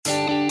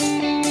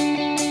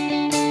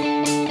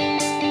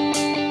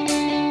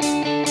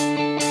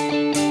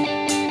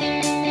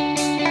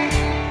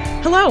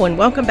Hello and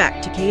welcome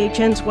back to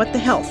KHN's What the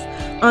Health.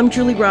 I'm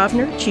Julie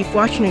Rovner, Chief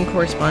Washington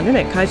Correspondent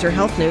at Kaiser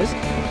Health News,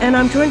 and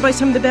I'm joined by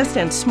some of the best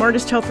and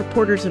smartest health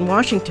reporters in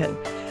Washington.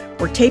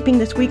 We're taping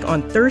this week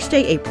on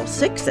Thursday, April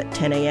 6th at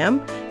 10 a.m.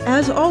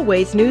 As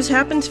always, news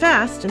happens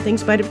fast and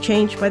things might have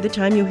changed by the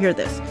time you hear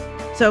this.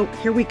 So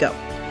here we go.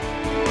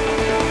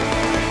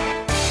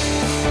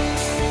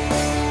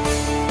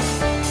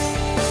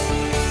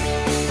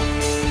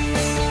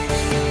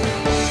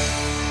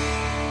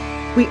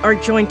 We are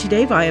joined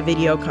today via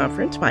video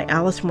conference by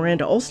Alice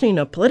Miranda Olstein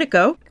of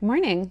Politico. Good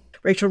morning.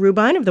 Rachel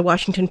Rubin of The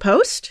Washington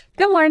Post.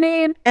 Good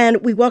morning.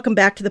 And we welcome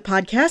back to the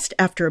podcast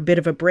after a bit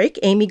of a break,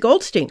 Amy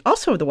Goldstein,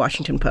 also of The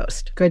Washington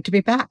Post. Good to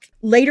be back.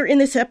 Later in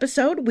this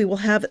episode, we will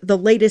have the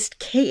latest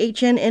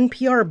KHN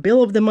NPR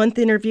Bill of the Month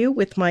interview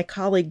with my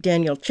colleague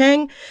Daniel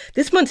Chang.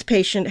 This month's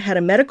patient had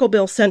a medical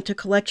bill sent to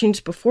collections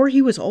before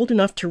he was old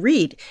enough to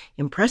read.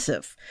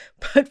 Impressive.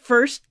 But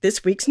first,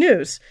 this week's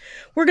news.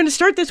 We're going to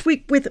start this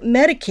week with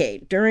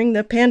Medicaid. During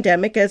the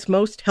pandemic, as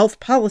most health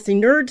policy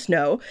nerds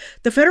know,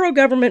 the federal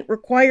government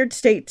required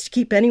states to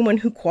keep anyone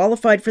who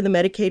qualified for the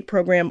Medicaid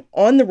program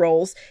on the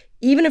rolls,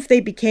 even if they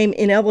became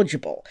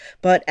ineligible.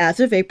 But as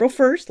of April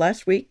 1st,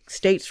 last week,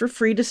 states were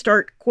free to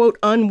start, quote,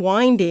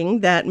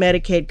 unwinding that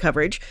Medicaid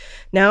coverage.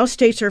 Now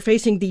states are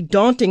facing the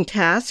daunting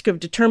task of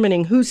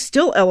determining who's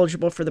still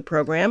eligible for the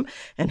program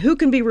and who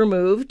can be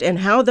removed and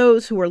how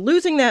those who are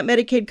losing that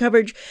Medicaid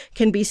coverage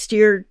can be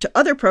steered to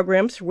other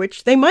programs for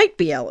which they might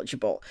be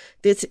eligible.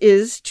 This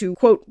is, to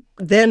quote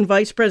then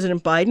Vice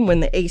President Biden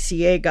when the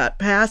ACA got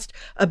passed,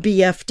 a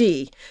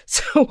BFD.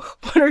 So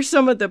what are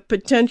some of the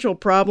potential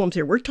problems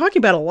here? We're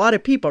talking about a lot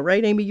of people,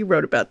 right, Amy? You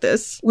wrote about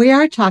this. We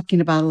are talking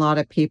about a lot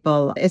of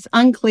people. It's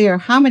unclear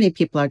how many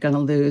people are going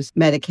to lose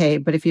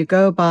Medicaid, but if you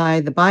go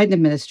by the Biden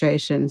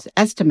administration's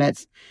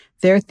estimates,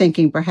 they're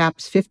thinking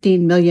perhaps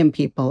 15 million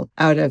people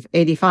out of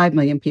 85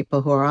 million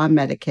people who are on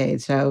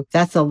Medicaid. So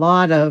that's a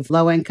lot of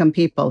low-income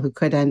people who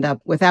could end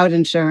up without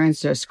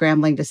insurance or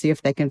scrambling to see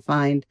if they can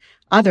find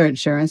other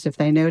insurance if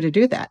they know to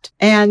do that.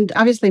 And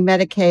obviously,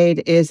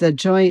 Medicaid is a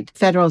joint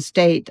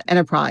federal-state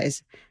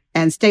enterprise,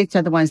 and states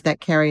are the ones that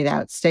carry it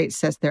out. States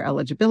set their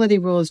eligibility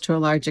rules to a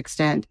large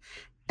extent,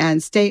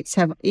 and states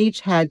have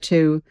each had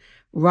to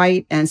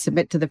write and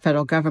submit to the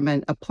federal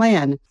government a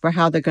plan for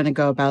how they're going to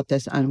go about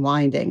this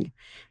unwinding.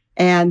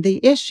 And the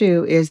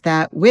issue is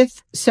that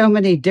with so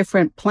many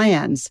different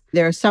plans,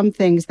 there are some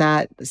things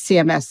that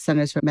CMS,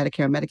 Centers for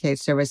Medicare and Medicaid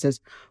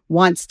Services,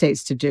 want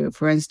states to do.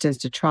 For instance,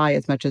 to try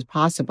as much as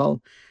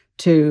possible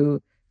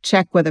to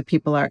check whether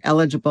people are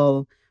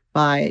eligible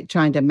by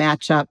trying to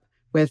match up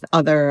with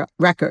other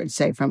records,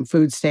 say from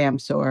food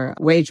stamps or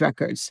wage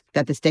records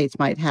that the states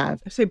might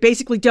have. So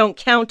basically don't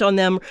count on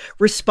them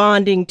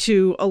responding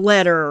to a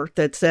letter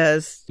that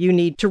says you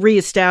need to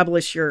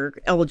reestablish your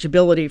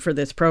eligibility for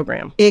this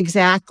program.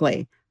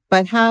 Exactly.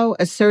 But how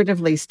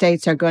assertively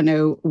states are going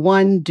to,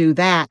 one, do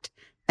that,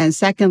 and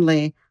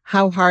secondly,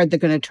 how hard they're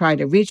going to try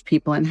to reach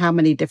people in how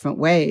many different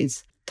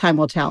ways, time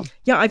will tell.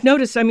 Yeah, I've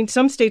noticed,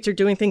 some states are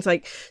doing things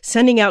like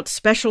sending out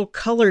special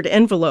colored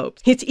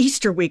envelopes. It's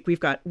Easter week. We've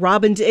got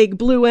robin's egg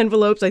blue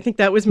envelopes. I think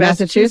that was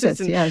Massachusetts.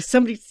 And yes.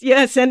 Somebody's,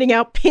 sending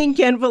out pink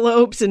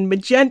envelopes and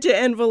magenta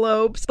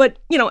envelopes. But,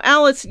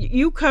 Alice,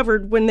 you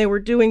covered when they were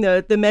doing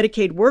the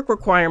Medicaid work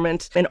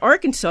requirements in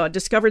Arkansas,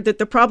 discovered that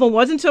the problem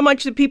wasn't so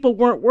much that people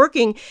weren't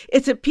working,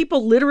 it's that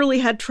people literally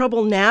had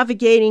trouble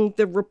navigating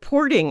the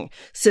reporting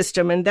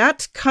system. And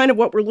that's kind of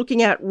what we're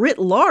looking at writ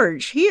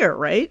large here,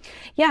 right?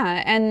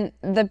 Yeah, and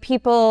the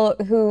people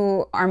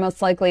who are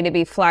most likely to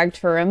be flagged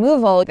for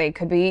removal, they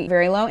could be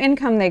very low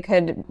income, they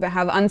could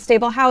have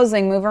unstable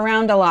housing, move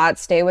around a lot,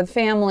 stay with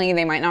family,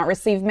 they might not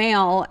receive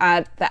mail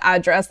at the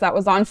address that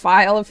was on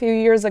file a few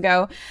years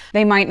ago.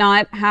 They might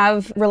not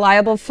have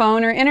reliable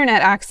phone or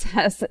internet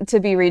access to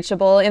be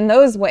reachable in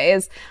those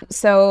ways.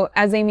 So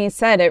as Amy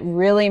said, it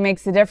really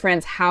makes a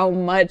difference how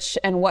much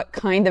and what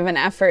kind of an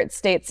effort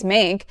states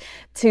make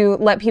to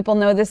let people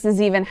know this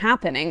is even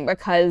happening,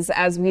 because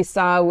as we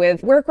saw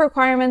with work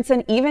requirements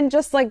and even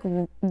just like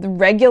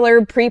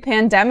regular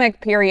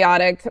pre-pandemic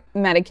periodic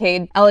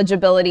Medicaid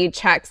eligibility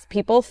checks,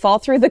 people fall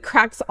through the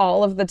cracks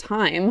all of the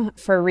time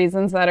for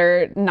reasons that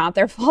are not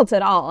their fault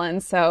at all.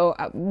 And so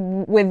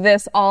with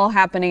this all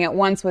happening at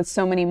once with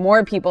so many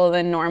more people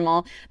than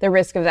normal, the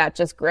risk of that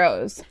just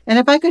grows. And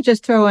if I could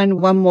just throw in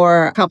one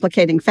more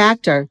complicating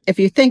factor, if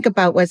you think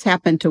about what's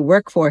happened to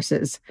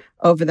workforces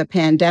over the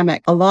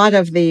pandemic, a lot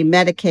of the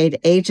Medicaid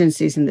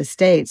agencies in the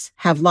states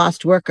have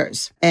lost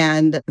workers,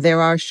 and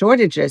there are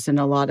shortages in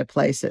a lot of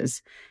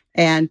places.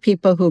 And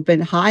people who've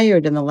been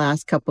hired in the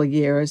last couple of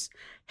years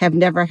have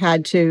never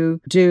had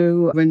to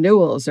do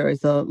renewals, or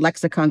as the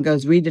lexicon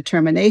goes,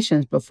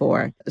 redeterminations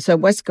before. So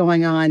what's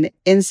going on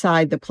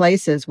inside the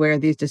places where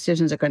these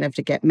decisions are going to have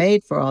to get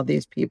made for all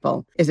these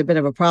people is a bit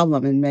of a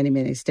problem in many,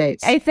 many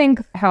states. I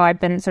think how I've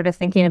been sort of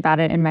thinking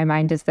about it in my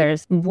mind is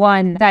there's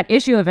one, that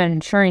issue of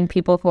ensuring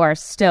people who are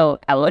still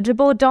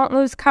eligible don't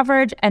lose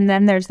coverage. And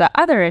then there's the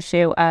other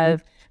issue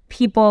of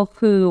people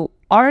who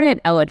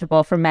aren't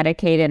eligible for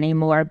Medicaid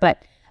anymore,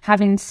 but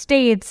having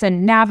states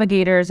and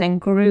navigators and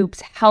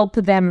groups help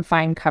them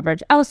find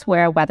coverage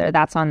elsewhere, whether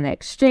that's on the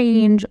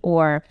exchange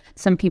or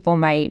some people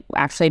might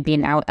actually be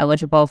now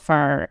eligible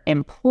for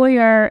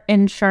employer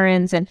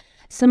insurance. And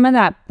some of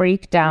that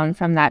breakdown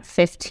from that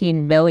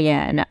 15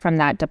 million from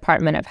that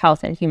Department of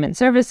Health and Human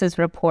Services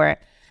report,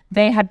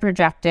 they had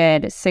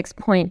projected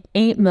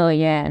 6.8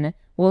 million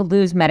will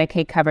lose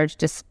Medicaid coverage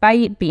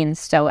despite being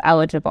still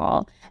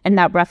eligible, and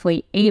that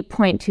roughly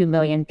 8.2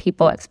 million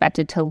people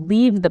expected to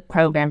leave the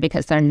program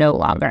because they're no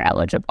longer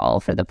eligible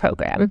for the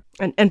program.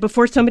 And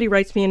before somebody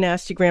writes me a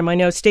nasty gram, I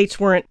know states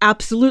weren't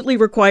absolutely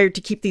required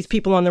to keep these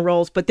people on the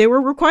rolls, but they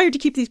were required to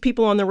keep these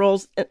people on the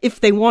rolls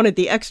if they wanted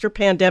the extra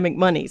pandemic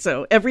money.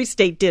 So every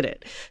state did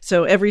it.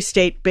 So every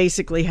state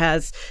basically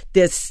has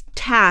this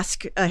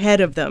task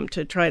ahead of them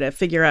to try to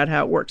figure out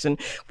how it works. And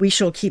we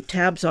shall keep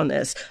tabs on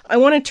this. I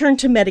want to turn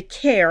to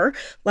Medicare.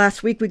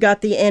 Last week, we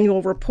got the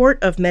annual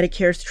report of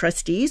Medicare's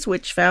trustees,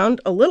 which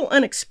found a little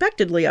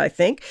unexpectedly, I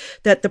think,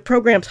 that the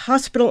program's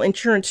hospital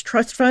insurance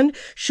trust fund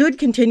should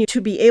continue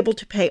to be able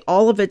to pay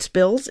all of its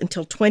bills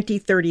until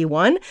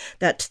 2031.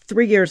 That's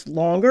 3 years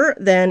longer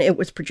than it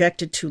was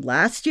projected to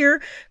last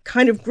year.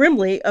 Kind of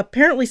grimly,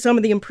 apparently some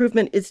of the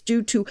improvement is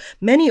due to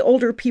many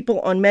older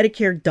people on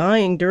Medicare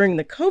dying during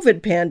the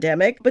COVID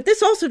pandemic. But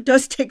this also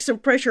does take some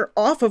pressure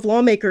off of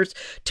lawmakers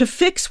to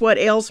fix what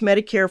ails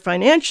Medicare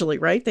financially,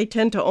 right? They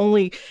tend to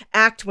only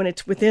act when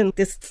it's within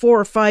this 4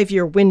 or 5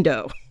 year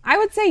window. I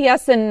would say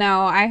yes and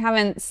no. I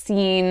haven't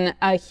seen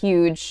a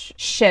huge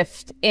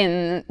shift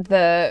in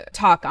the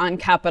talk on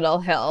Capitol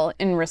Hill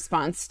in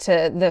response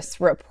to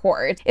this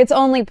report. It's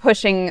only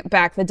pushing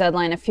back the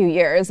deadline a few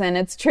years, and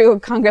it's true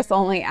Congress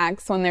only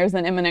acts when there's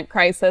an imminent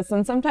crisis,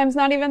 and sometimes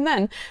not even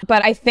then.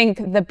 But I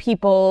think the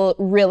people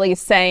really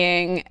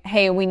saying,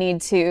 hey, we need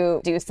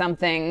to do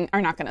something,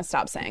 are not going to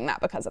stop saying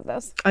that because of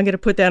this. I'm going to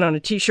put that on a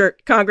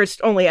T-shirt. Congress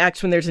only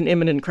acts when there's an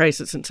imminent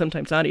crisis, and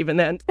sometimes not even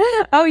then.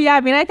 Oh, yeah.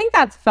 I mean, I think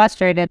that's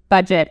frustrating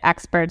budget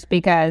experts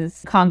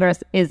because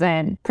Congress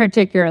isn't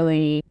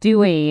particularly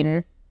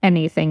doing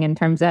anything in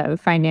terms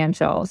of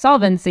financial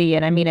solvency.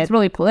 And I mean, it's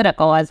really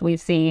political, as we've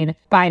seen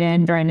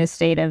Biden during his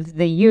State of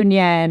the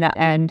Union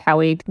and how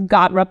he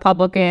got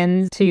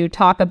Republicans to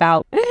talk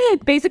about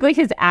basically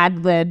his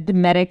ad-libbed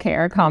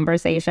Medicare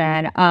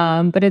conversation.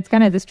 But it's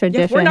kind of this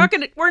tradition. Yes,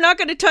 we're not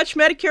gonna touch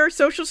Medicare or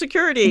Social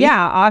Security.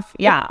 Off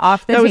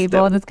the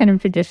table. This kind of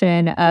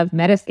tradition of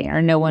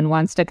Medicare. No one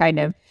wants to kind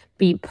of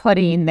be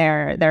putting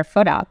their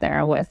foot out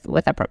there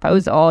with a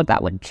proposal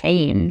that would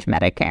change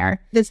Medicare.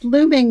 This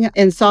looming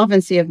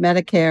insolvency of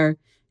Medicare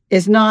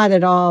is not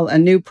at all a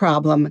new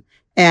problem,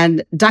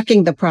 and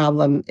ducking the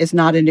problem is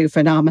not a new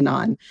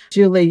phenomenon.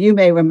 Julie, you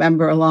may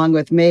remember along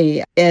with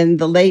me, in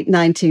the late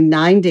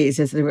 1990s,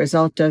 as a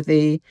result of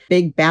the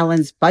Big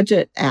Balanced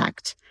Budget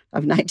Act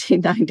of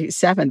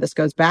 1997, this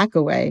goes back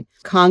a way,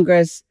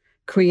 Congress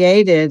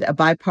created a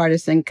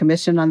bipartisan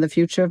commission on the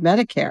future of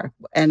Medicare,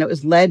 and it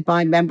was led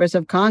by members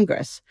of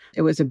Congress.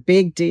 It was a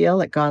big deal.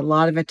 It got a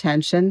lot of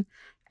attention,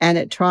 and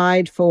it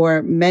tried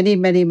for many,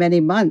 many, many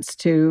months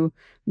to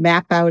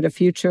map out a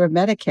future of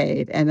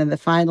Medicaid. And in the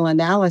final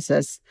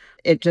analysis,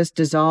 it just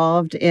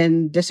dissolved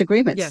in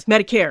disagreements. Yes,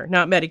 Medicare,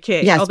 not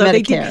Medicaid. Yes, although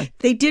Medicare.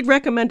 They did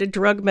recommend a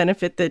drug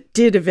benefit that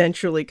did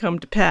eventually come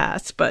to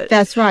pass. But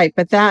that's right.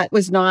 But that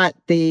was not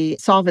the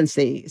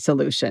solvency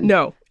solution.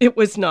 No, it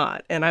was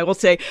not. And I will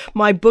say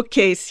my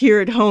bookcase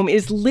here at home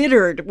is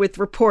littered with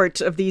reports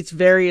of these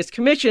various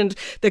commissions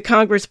that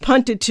Congress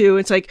punted to.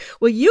 It's like,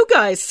 well, you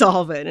guys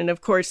solve it. And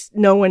of course,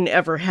 no one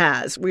ever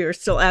has. We are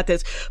still at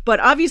this. But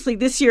obviously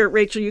this year,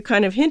 Rachel, you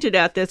kind of hinted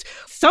at this.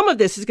 Some of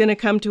this is going to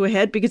come to a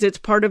head because it's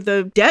part of the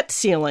debt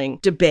ceiling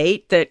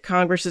debate that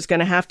Congress is going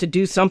to have to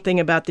do something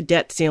about the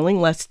debt ceiling,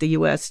 lest the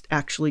U.S.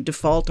 actually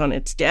default on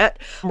its debt.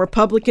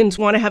 Republicans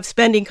want to have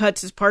spending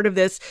cuts as part of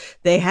this.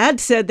 They had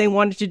said they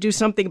wanted to do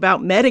something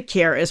about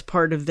Medicare as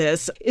part of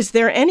this. Is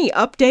there any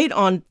update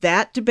on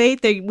that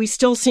debate? We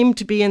still seem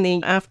to be in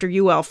the after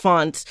you,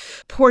 Alphonse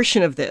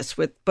portion of this,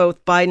 with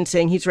both Biden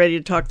saying he's ready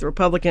to talk to the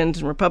Republicans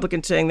and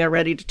Republicans saying they're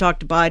ready to talk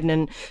to Biden,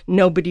 and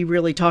nobody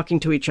really talking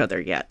to each other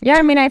yet. Yeah,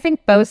 I mean, I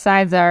think both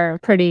sides are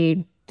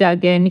pretty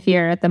dug in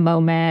here at the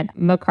moment.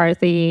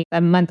 McCarthy,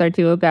 a month or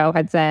two ago,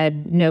 had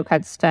said no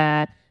cuts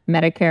to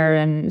Medicare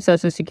and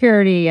Social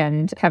Security.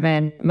 And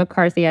Kevin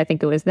McCarthy, I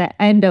think it was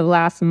the end of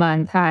last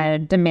month,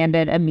 had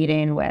demanded a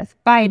meeting with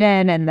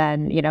Biden. And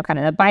then, kind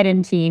of the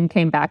Biden team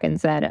came back and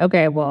said,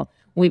 okay, well,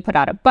 we put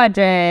out a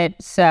budget.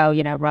 So,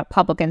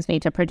 Republicans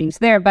need to produce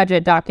their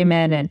budget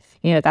document.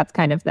 And, that's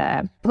kind of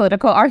the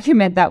political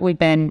argument that we've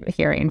been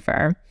hearing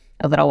for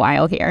a little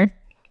while here.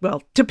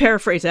 Well, to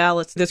paraphrase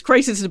Alice, this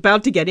crisis is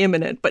about to get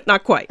imminent, but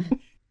not quite.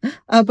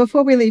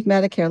 Before we leave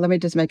Medicare, let me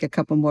just make a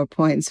couple more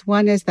points.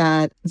 One is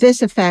that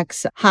this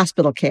affects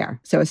hospital care.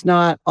 So it's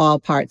not all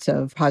parts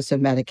of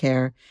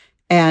Medicare.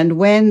 And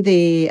when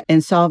the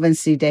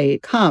insolvency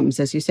date comes,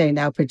 as you say,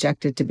 now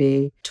projected to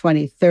be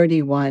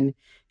 2031,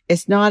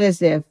 it's not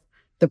as if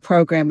the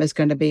program is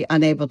going to be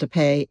unable to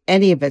pay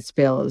any of its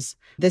bills.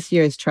 This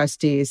year's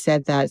trustees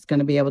said that it's going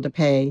to be able to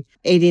pay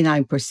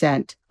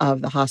 89%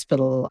 of the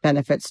hospital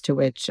benefits to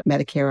which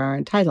Medicare are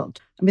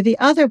entitled. The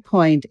other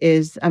point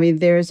is,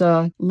 there's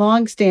a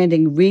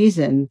longstanding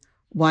reason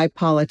why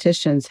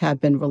politicians have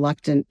been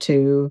reluctant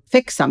to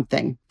fix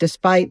something,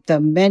 despite the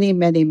many,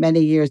 many,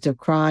 many years of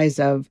cries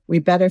of, we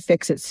better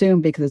fix it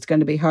soon because it's going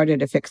to be harder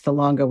to fix the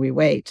longer we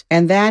wait.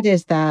 And that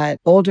is that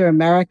older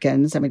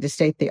Americans, to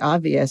state the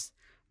obvious,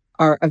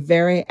 are a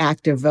very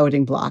active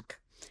voting bloc.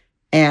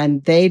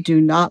 And they do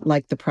not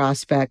like the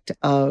prospect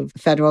of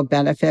federal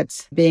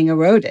benefits being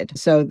eroded.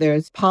 So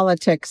there's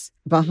politics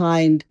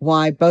behind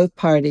why both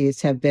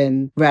parties have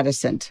been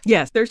reticent.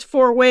 Yes, there's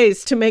 4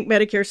 ways to make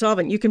Medicare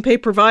solvent. You can pay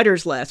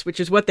providers less, which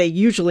is what they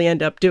usually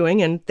end up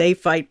doing, and they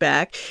fight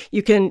back.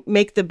 You can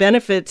make the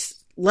benefits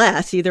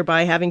less, either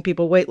by having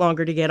people wait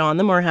longer to get on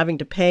them or having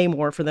to pay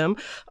more for them,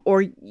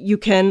 or you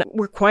can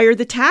require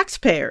the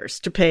taxpayers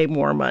to pay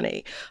more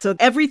money. So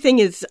everything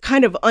is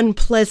kind of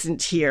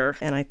unpleasant here,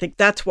 and I think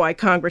that's why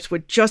Congress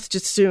would just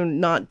as soon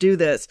not do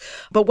this.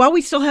 But while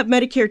we still have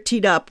Medicare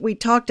teed up, we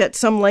talked at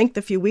some length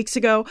a few weeks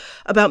ago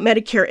about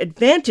Medicare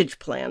Advantage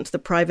plans, the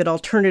private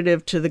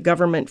alternative to the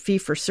government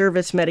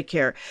fee-for-service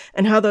Medicare,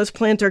 and how those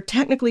plans are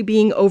technically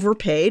being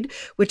overpaid,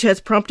 which has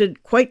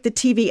prompted quite the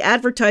TV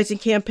advertising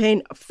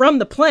campaign from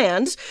the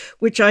plans,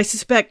 which I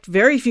suspect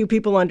very few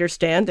people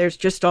understand. There's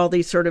just all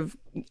these sort of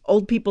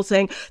old people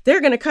saying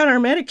they're going to cut our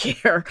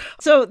Medicare.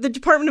 So the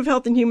Department of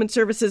Health and Human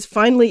Services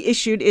finally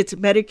issued its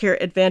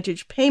Medicare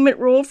Advantage payment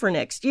rule for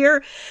next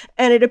year,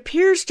 and it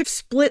appears to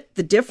split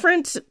the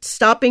difference,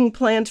 stopping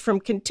plans from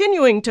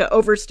continuing to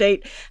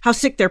overstate how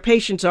sick their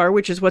patients are,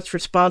 which is what's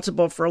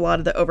responsible for a lot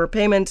of the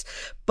overpayments,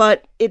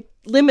 but it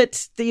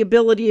limits the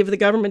ability of the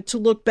government to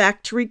look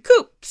back to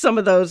recoup some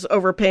of those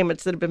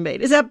overpayments that have been made.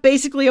 Is that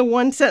basically a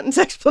one-sentence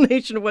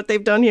explanation of what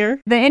they've done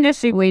here? The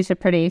industry waged a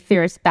pretty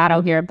fierce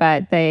battle here,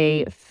 but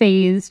they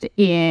phased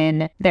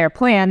in their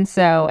plan.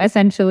 So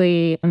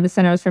essentially, the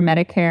Centers for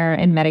Medicare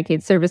and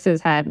Medicaid Services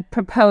had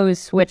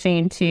proposed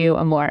switching to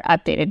a more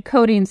updated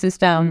coding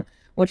system,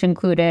 which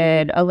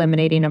included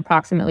eliminating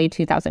approximately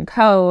 2,000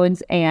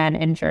 codes, and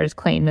insurers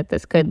claimed that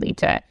this could lead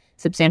to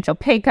substantial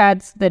pay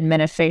cuts. The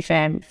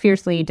administration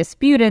fiercely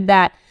disputed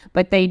that,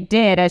 but they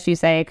did, as you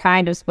say,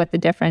 kind of split the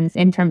difference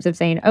in terms of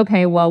saying,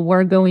 okay, well,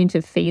 we're going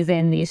to phase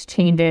in these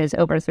changes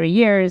over 3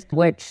 years,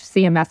 which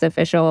CMS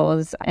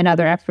officials and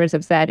other experts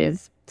have said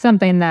is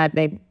something that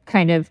they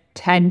kind of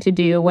tend to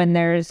do when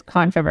there's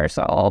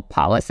controversial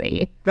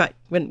policy. Right,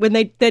 when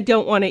they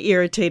don't want to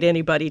irritate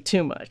anybody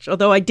too much.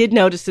 Although I did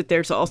notice that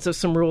there's also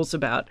some rules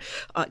about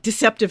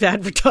deceptive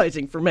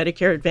advertising for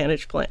Medicare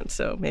Advantage plans.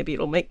 So maybe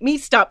it'll make me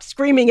stop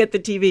screaming at the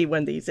TV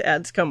when these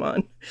ads come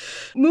on.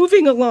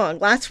 Moving along,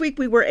 last week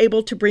we were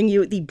able to bring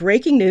you the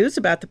breaking news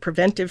about the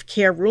preventive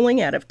care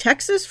ruling out of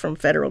Texas from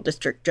Federal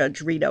District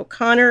Judge Reed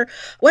O'Connor.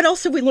 What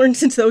else have we learned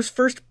since those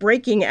first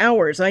breaking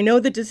hours? I know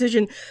the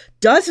decision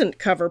doesn't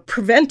cover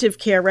preventive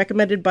care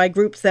recommended by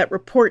groups that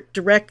report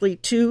directly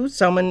to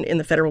someone in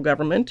the federal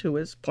government who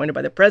was appointed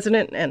by the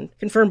president and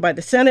confirmed by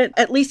the Senate.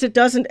 At least it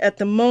doesn't at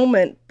the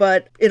moment,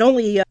 but it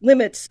only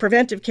limits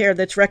preventive care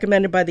that's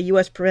recommended by the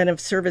U.S. Preventive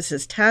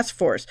Services Task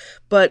Force.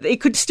 But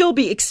it could still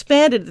be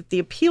expanded at the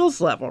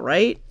appeals level,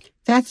 right?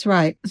 That's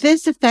right.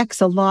 This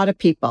affects a lot of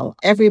people.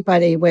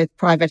 Everybody with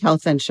private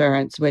health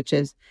insurance, which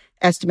is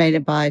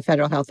estimated by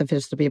federal health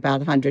officials to be about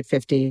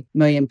 150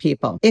 million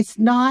people. It's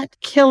not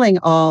killing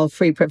all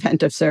free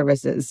preventive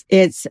services.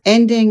 It's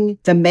ending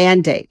the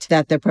mandate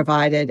that they're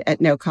provided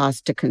at no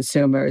cost to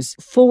consumers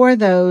for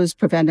those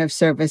preventive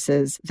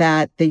services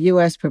that the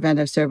U.S.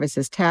 Preventive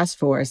Services Task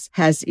Force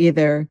has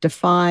either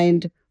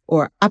defined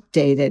or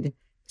updated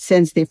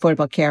since the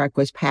Affordable Care Act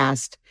was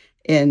passed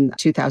in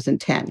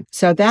 2010.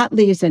 So that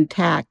leaves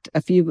intact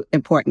a few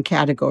important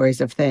categories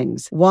of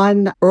things.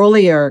 One,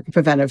 earlier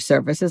preventive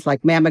services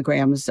like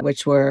mammograms,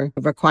 which were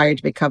required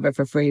to be covered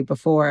for free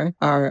before,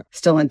 are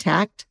still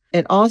intact.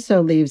 It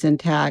also leaves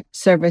intact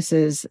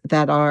services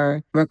that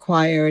are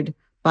required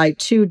by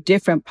 2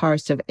 different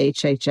parts of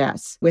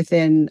HHS.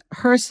 Within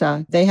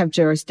HRSA, they have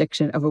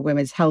jurisdiction over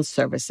women's health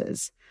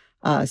services.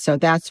 So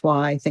that's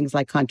why things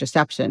like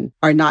contraception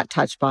are not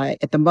touched by,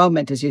 at the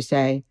moment, as you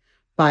say,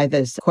 by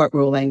this court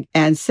ruling.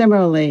 And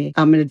similarly,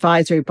 an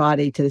advisory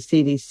body to the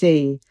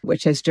CDC,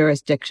 which has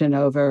jurisdiction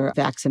over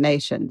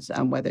vaccinations,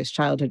 whether it's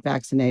childhood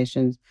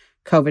vaccinations,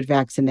 COVID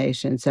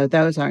vaccinations. So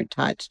those aren't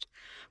touched.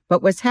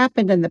 But what's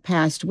happened in the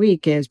past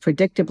week is,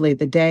 predictably,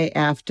 the day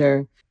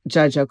after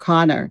Judge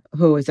O'Connor,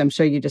 who, as I'm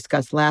sure you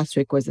discussed last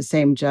week, was the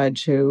same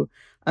judge who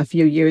a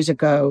few years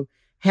ago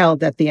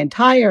held that the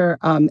entire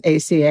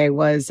ACA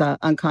was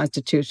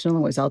unconstitutional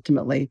and was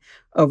ultimately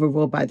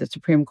overruled by the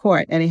Supreme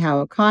Court. Anyhow,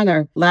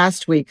 O'Connor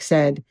last week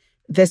said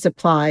this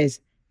applies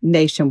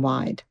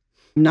nationwide,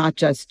 not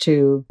just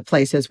to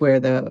places where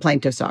the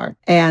plaintiffs are.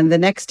 And the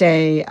next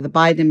day, the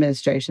Biden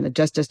administration, the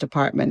Justice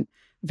Department,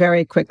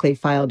 very quickly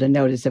filed a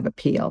notice of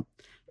appeal.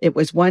 It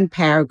was 1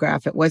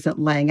 paragraph. It wasn't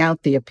laying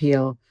out the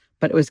appeal,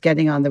 but it was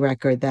getting on the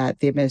record that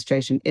the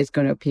administration is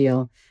going to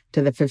appeal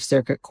to the Fifth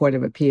Circuit Court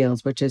of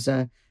Appeals, which is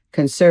a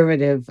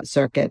conservative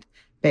circuit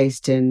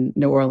based in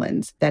New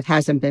Orleans that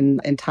hasn't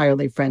been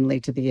entirely friendly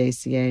to the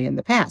ACA in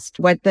the past.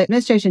 What the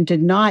administration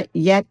did not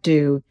yet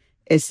do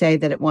is say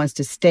that it wants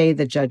to stay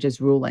the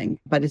judge's ruling,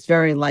 but it's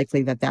very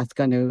likely that that's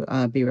going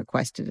to be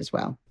requested as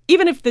well.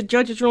 Even if the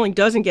judge's ruling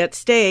doesn't get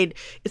stayed,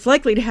 it's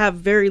likely to have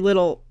very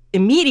little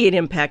immediate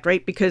impact,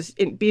 right? Because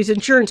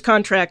insurance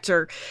contracts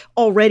are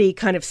already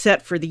kind of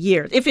set for the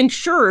year. If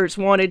insurers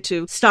wanted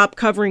to stop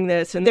covering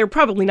this, and they're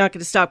probably not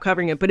going to stop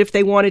covering it, but if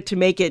they wanted to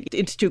make it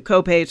institute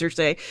copays or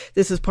say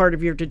this is part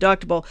of your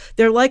deductible,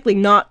 they're likely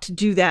not to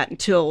do that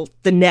until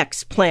the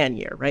next plan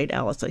year, right?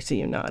 Alice, I see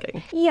you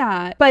nodding.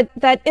 Yeah, but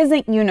that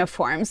isn't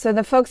uniform. So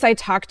the folks I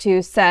talked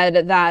to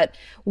said that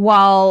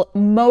while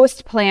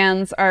most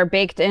plans are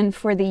baked in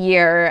for the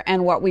year,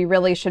 and what we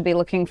really should be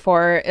looking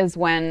for is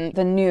when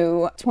the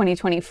new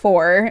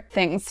 2024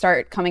 things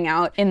start coming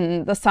out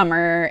in the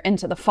summer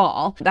into the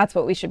fall. That's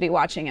what we should be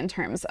watching in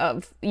terms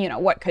of,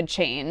 what could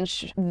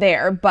change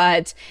there.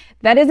 But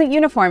that isn't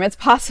uniform. It's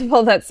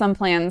possible that some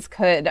plans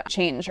could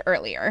change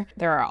earlier.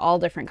 There are all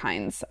different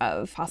kinds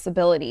of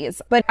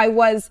possibilities. But I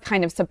was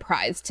kind of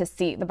surprised to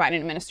see the Biden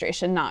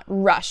administration not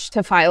rush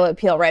to file an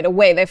appeal right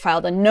away. They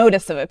filed a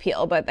notice of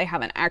appeal, but they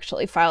haven't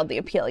actually filed the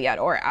appeal yet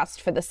or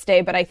asked for the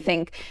stay. But I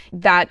think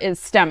that is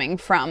stemming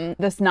from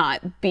this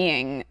not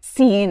being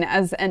seen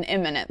as an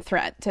imminent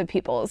threat to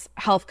people's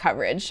health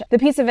coverage. The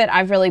piece of it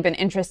I've really been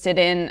interested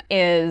in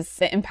is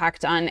the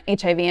impact on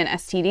HIV and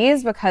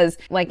STDs, because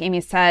like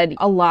Amy said,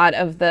 a lot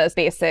of the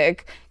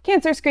basic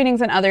cancer screenings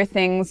and other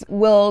things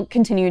will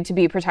continue to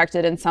be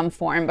protected in some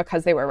form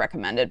because they were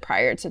recommended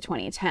prior to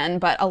 2010.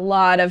 But a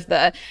lot of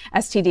the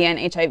STD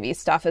and HIV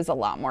stuff is a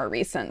lot more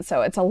recent,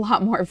 so it's a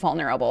lot more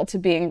vulnerable to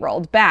being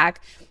rolled back.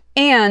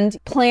 And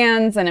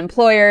plans and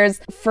employers,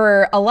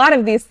 for a lot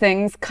of these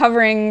things,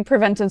 covering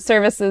preventive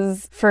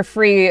services for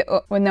free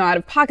with no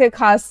out-of-pocket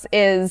costs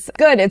is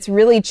good. It's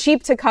really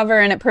cheap to cover,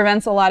 and it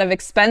prevents a lot of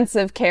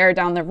expensive care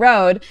down the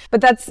road.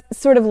 But that's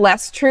sort of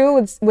less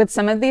true with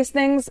some of these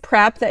things.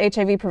 PrEP, the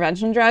HIV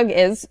prevention drug,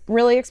 is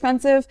really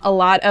expensive. A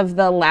lot of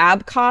the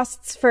lab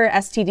costs for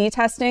STD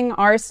testing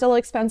are still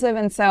expensive.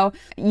 And so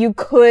you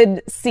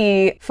could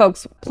see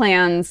folks,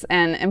 plans,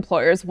 and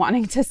employers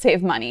wanting to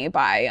save money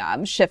by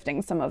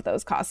shifting some of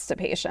those costs to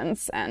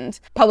patients, and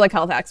public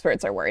health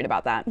experts are worried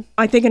about that.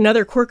 I think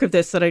another quirk of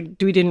this that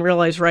we didn't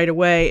realize right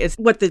away is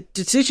what the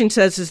decision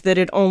says is that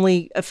it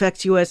only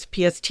affects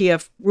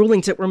USPSTF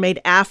rulings that were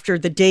made after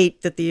the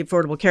date that the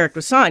Affordable Care Act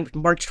was signed,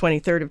 March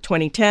 23rd of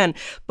 2010.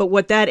 But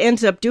what that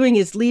ends up doing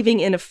is leaving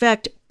in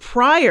effect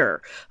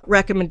prior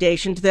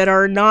recommendations that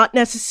are not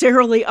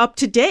necessarily up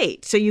to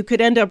date. So you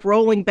could end up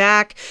rolling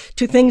back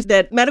to things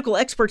that medical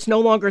experts no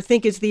longer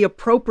think is the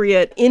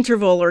appropriate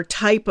interval or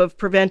type of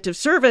preventive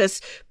service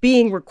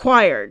being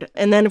required.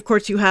 And then, of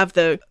course, you have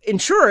the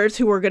insurers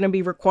who are going to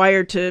be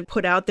required to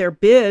put out their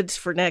bids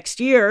for next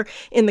year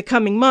in the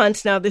coming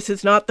months. Now, this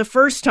is not the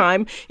first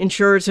time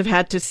insurers have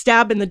had to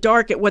stab in the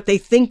dark at what they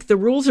think the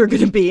rules are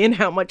going to be and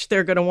how much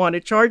they're going to want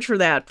to charge for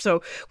that.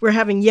 So we're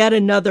having yet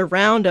another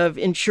round of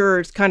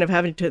insurers kind of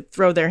having to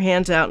throw their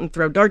hands out and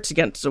throw darts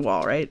against the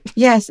wall, right?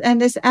 Yes.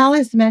 And as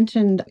Alice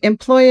mentioned,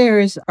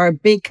 employers are a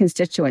big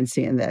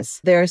constituency in this.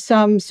 There is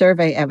some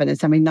survey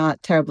evidence,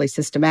 not terribly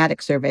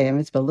systematic survey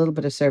evidence, but a little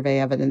bit of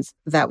survey evidence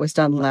that was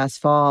done last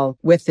fall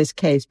with this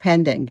case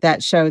pending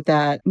that showed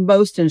that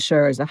most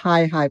insurers, a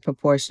high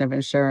proportion of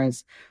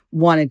insurers,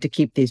 wanted to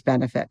keep these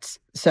benefits.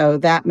 So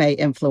that may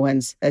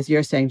influence, as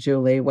you're saying,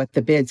 Julie, what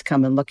the bids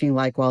come in looking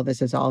like while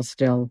this is all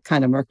still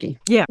kind of murky.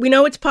 Yeah, we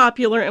know it's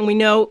popular, and we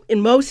know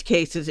in most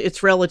cases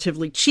it's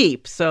relatively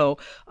cheap. So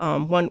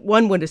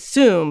one would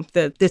assume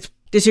that this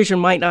decision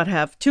might not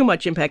have too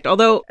much impact.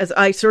 Although, as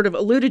I sort of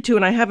alluded to,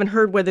 and I haven't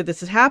heard whether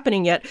this is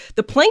happening yet,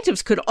 the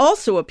plaintiffs could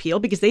also appeal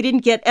because they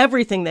didn't get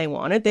everything they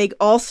wanted. They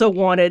also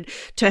wanted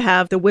to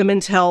have the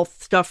women's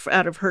health stuff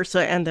out of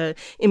HRSA and the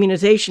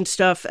immunization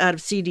stuff out of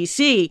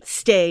CDC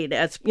stayed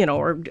as,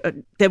 or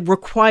the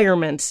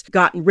requirements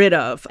gotten rid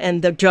of.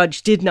 And the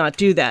judge did not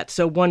do that.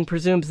 So one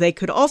presumes they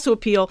could also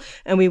appeal,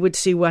 and we would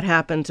see what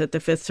happens at the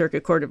Fifth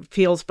Circuit Court of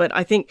Appeals. But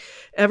I think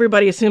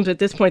everybody assumes at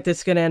this point this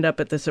is going to end up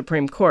at the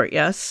Supreme Court,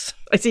 yes?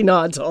 I see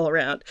nods all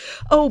around.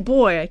 Oh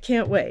boy, I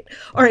can't wait.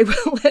 All right,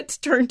 well, let's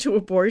turn to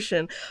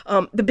abortion.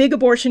 The big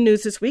abortion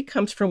news this week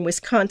comes from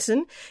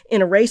Wisconsin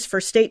in a race for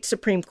state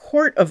Supreme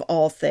Court of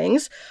all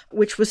things,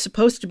 which was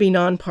supposed to be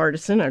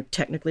nonpartisan, or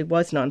technically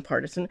was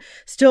nonpartisan.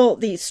 Still,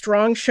 the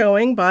strong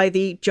showing by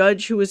the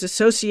judge who is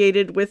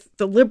associated with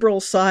the liberal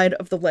side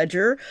of the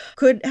ledger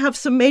could have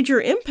some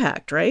major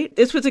impact, right?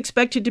 This was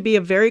expected to be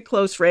a very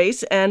close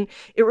race, and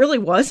it really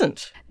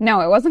wasn't. No,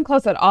 it wasn't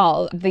close at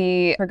all.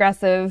 The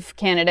progressive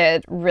candidate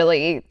that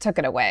really took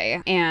it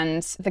away.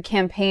 And the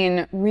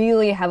campaign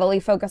really heavily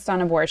focused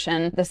on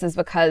abortion. This is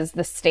because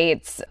the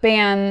state's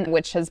ban,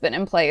 which has been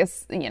in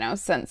place,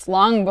 since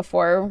long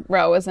before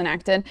Roe was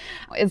enacted,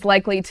 is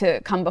likely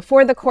to come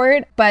before the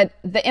court. But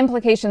the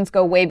implications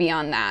go way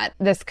beyond that.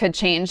 This could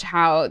change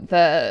how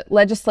the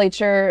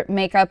legislature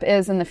makeup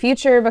is in the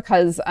future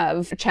because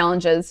of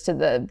challenges to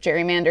the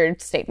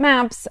gerrymandered state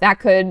maps. That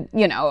could,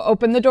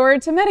 open the door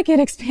to Medicaid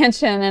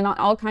expansion and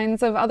all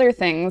kinds of other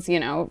things,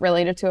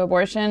 related to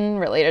abortion,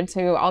 related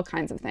to all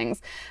kinds of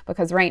things.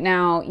 Because right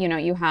now,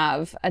 you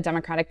have a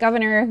Democratic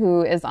governor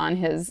who is on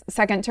his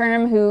second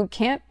term who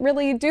can't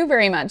really do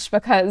very much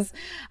because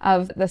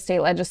of the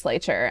state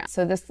legislature.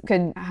 So this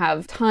could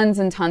have tons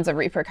and tons of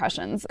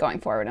repercussions going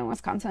forward in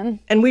Wisconsin.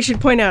 And we should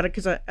point out,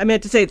 because I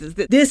meant to say this,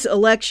 that this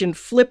election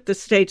flipped the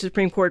state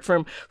Supreme Court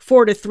from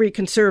 4-3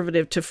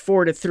 conservative to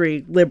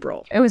 4-3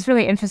 liberal. It was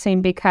really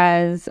interesting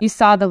because you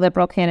saw the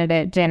liberal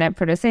candidate, Janet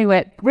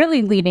Protasiewicz,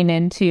 really leading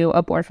into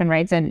abortion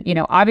rights. And,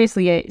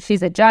 obviously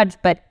she's a judge,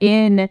 but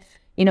in,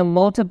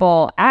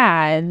 multiple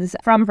ads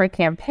from her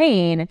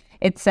campaign,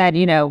 it said,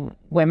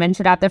 women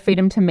should have the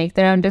freedom to make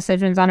their own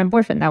decisions on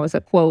abortion. That was a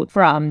quote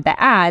from the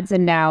ads.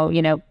 And now,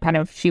 kind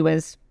of she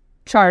was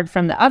charged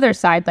from the other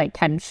side, like,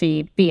 can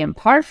she be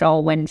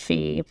impartial when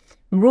she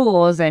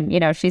rules?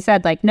 And, she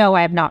said, like, no,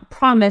 I have not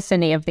promised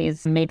any of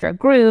these major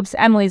groups,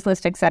 Emily's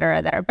List, et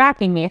cetera, that are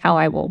backing me, how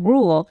I will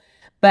rule.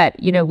 But,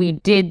 we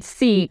did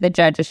see the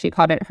judge, as she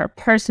called it, her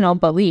personal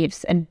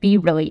beliefs and be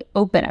really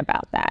open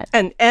about that.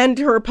 And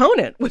her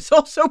opponent was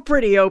also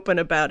pretty open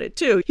about it,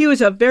 too. He was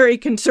a very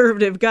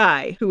conservative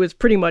guy who was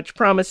pretty much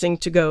promising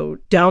to go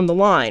down the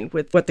line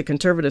with what the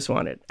conservatives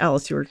wanted.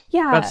 Alice, you were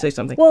about to say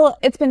something. Well,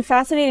 it's been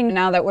fascinating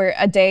now that we're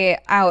a day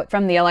out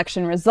from the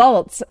election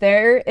results.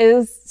 There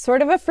is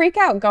sort of a freak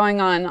out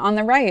going on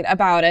the right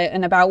about it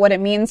and about what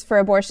it means for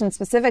abortion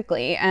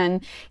specifically.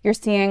 And you're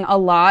seeing a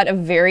lot of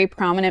very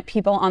prominent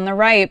people on the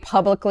right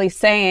publicly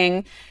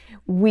saying,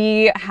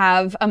 we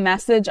have a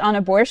message on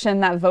abortion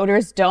that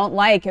voters don't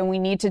like and we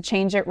need to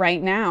change it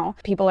right now.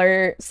 People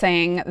are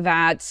saying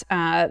that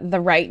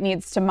the right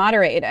needs to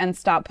moderate and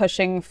stop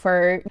pushing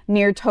for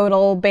near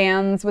total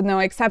bans with no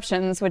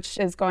exceptions, which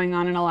is going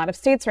on in a lot of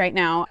states right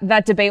now.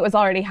 That debate was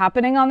already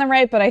happening on the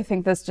right, but I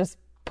think this just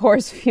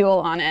pours fuel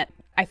on it.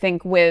 I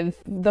think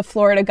with the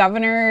Florida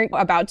governor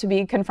about to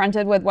be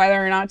confronted with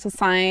whether or not to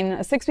sign a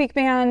 6-week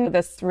ban,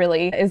 this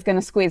really is going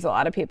to squeeze a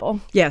lot of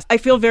people. Yes, I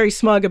feel very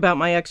smug about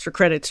my extra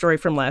credit story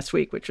from last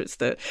week, which was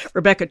the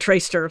Rebecca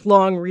Traister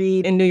long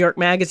read in New York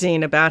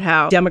Magazine about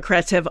how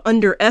Democrats have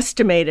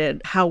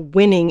underestimated how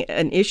winning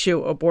an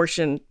issue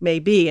abortion may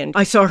be. And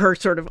I saw her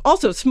sort of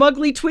also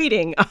smugly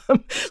tweeting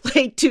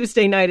late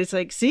Tuesday night. It's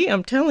like, see,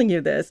 I'm telling you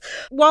this.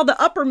 While the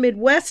upper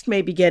Midwest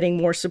may be getting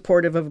more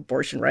supportive of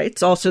abortion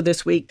rights, also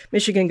this week,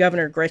 Michigan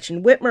Governor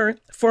Gretchen Whitmer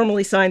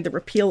formally signed the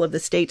repeal of the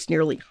state's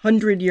nearly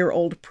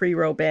 100-year-old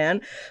pre-Roe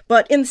ban.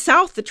 But in the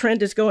South, the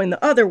trend is going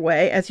the other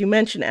way. As you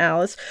mentioned,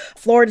 Alice,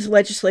 Florida's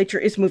legislature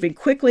is moving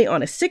quickly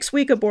on a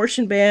 6-week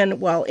abortion ban,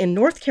 while in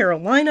North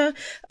Carolina,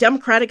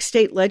 Democratic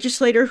state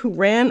legislator who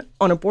ran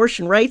on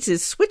abortion rights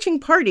is switching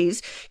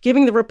parties,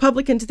 giving the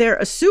Republicans there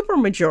a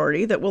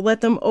supermajority that will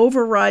let them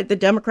override the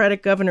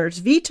Democratic governor's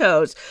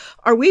vetoes.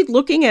 Are we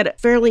looking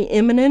at fairly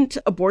imminent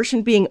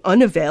abortion being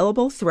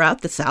unavailable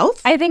throughout the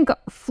South? I think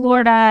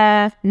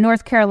Florida,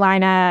 North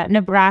Carolina,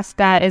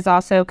 Nebraska is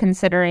also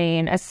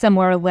considering a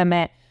similar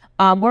limit.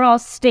 We're all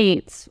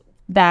states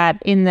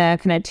that in the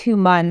kind of 2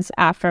 months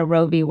after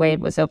Roe v. Wade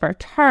was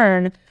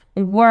overturned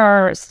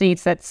were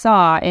states that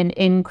saw an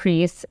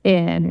increase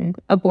in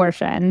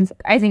abortions.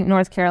 I think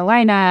North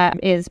Carolina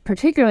is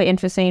particularly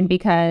interesting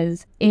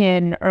because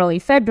in early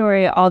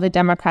February, all the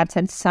Democrats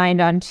had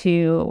signed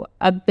onto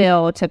a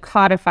bill to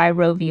codify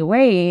Roe v.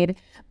 Wade.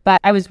 But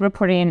I was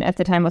reporting at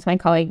the time with my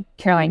colleague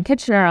Caroline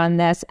Kitchener on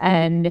this,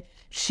 and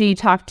she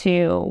talked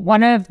to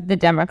one of the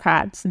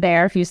Democrats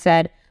there who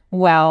said,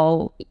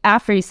 well,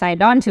 after he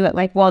signed on to it,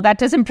 like, well, that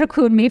doesn't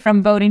preclude me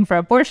from voting for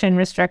abortion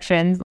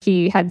restrictions.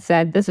 He had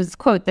said, this is,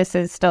 quote, this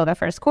is still the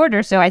first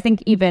quarter. So I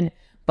think even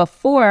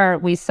before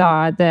we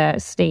saw the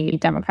state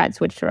Democrats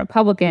switch to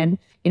Republican,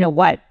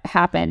 what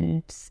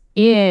happened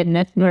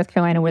in North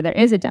Carolina, where there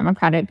is a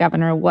Democratic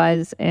governor,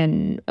 was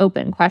an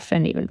open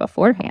question even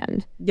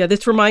beforehand. Yeah,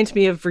 this reminds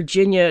me of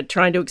Virginia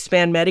trying to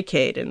expand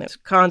Medicaid, and there's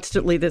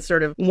constantly this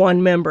sort of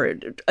one member,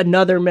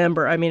 another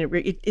member. I mean,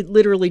 it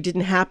literally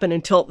didn't happen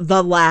until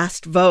the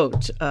last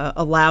vote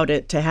allowed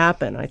it to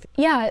happen, I think.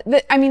 Yeah,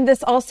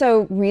 this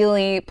also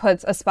really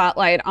puts a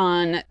spotlight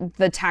on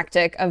the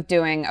tactic of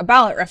doing a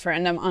ballot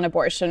referendum on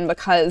abortion,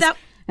 because...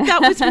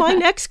 That was my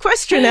next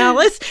question,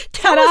 Alice.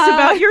 Tell us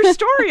about your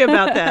story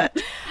about that.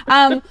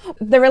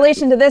 The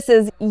relation to this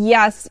is,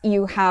 yes,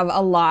 you have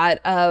a lot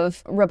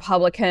of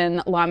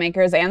Republican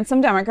lawmakers and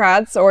some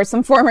Democrats, or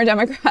some former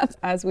Democrats,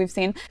 as we've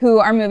seen, who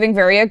are moving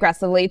very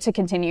aggressively to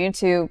continue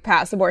to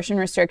pass abortion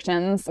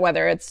restrictions,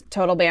 whether it's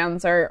total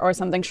bans or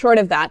something short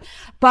of that.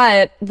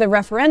 But the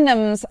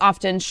referendums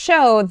often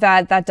show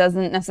that that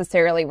doesn't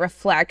necessarily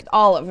reflect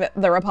all of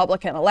the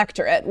Republican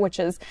electorate, which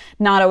is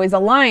not always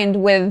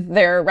aligned with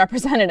their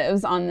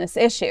representatives on this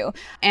issue.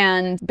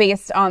 And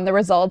based on the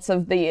results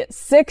of the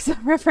 6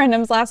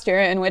 referendums last year,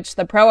 in which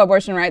the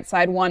pro-abortion rights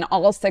side won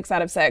all 6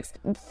 out of 6,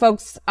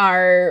 folks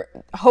are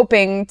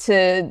hoping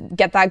to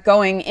get that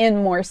going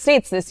in more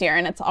states this year,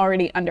 and it's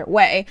already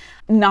underway.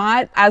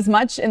 Not as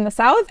much in the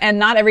South, and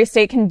not every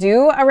state can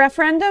do a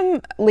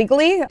referendum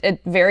legally.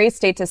 It varies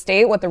state to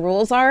state what the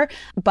rules are,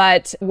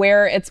 but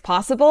where it's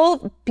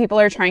possible, people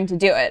are trying to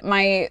do it.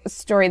 My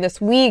story this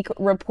week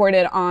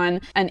reported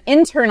on an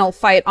internal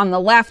fight on the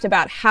left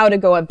about how to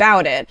go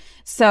about it.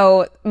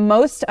 So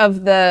most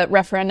of the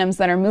referendums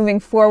that are moving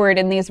forward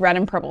in these red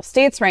and purple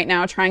states right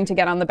now, trying to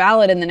get on the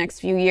ballot in the next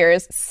few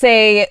years,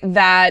 say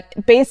that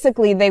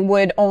basically they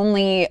would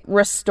only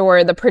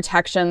restore the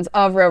protections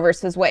of Roe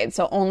versus Wade.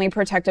 So only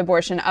protect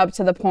abortion up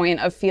to the point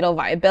of fetal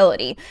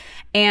viability.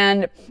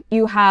 And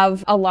you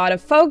have a lot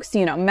of folks,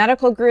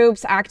 medical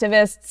groups,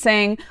 activists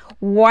saying,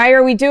 why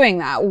are we doing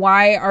that?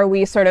 Why are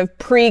we sort of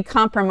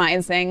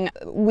pre-compromising?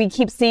 We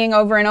keep seeing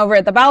over and over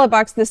at the ballot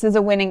box, this is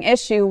a winning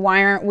issue.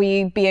 Why aren't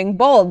we being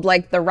bold?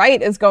 Like, the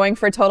right is going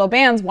for total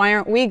bans. Why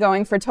aren't we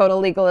going for total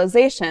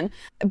legalization?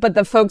 But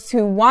the folks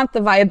who want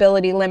the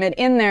viability limit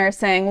in there are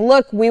saying,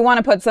 look, we want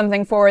to put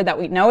something forward that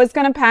we know is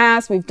going to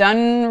pass. We've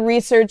done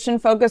research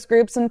and focus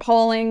groups and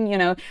polling,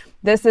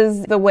 this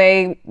is the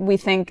way we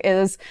think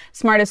is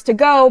smartest to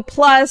go.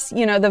 Plus,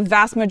 the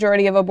vast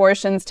majority of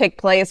abortions take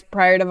place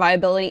prior to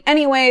viability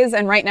anyways.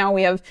 And right now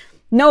we have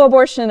no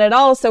abortion at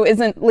all. So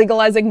isn't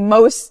legalizing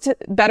most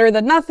better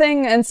than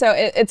nothing? And so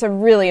it's a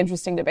really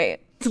interesting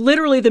debate. It's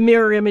literally the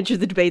mirror image of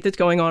the debate that's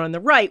going on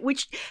the right,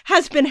 which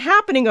has been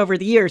happening over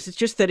the years. It's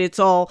just that it's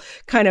all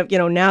kind of,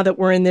 now that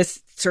we're in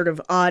this sort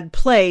of odd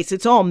place,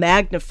 it's all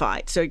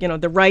magnified. So,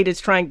 the right is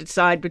trying to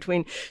decide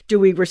between, do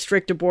we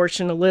restrict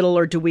abortion a little,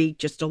 or do we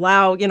just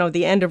allow,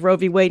 the end of Roe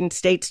v. Wade in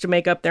states to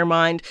make up their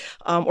mind?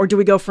 Or do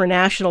we go for a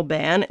national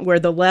ban, where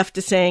the left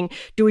is saying,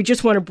 do we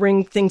just want to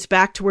bring things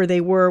back to where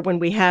they were when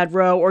we had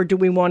Roe, or do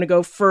we want to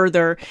go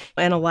further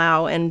and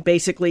allow and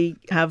basically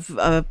have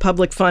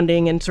public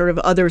funding and sort of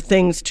other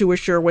things to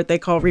assure what they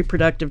call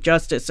reproductive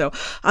justice? So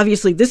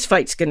obviously this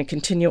fight's going to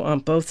continue on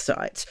both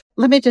sides.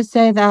 Let me just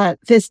say that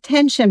this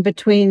tension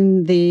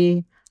between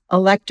the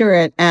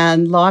electorate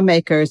and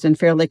lawmakers in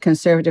fairly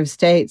conservative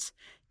states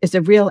is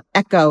a real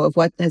echo of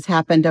what has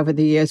happened over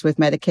the years with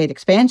Medicaid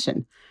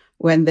expansion,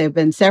 when there have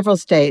been several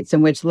states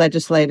in which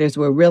legislators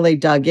were really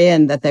dug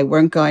in that they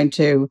weren't going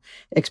to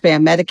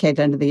expand Medicaid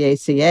under the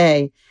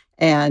ACA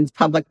and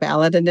public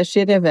ballot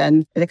initiative,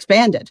 and it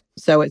expanded.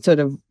 So it's sort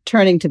of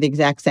turning to the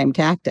exact same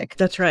tactic.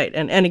 That's right.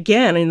 And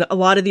again, in a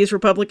lot of these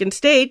Republican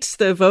states,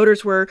 the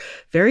voters were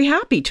very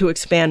happy to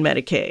expand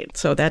Medicaid.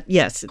 So that,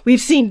 yes,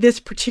 we've seen this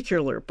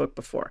particular book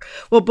before.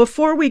 Well,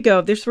 before we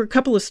go, there were a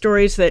couple of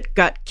stories that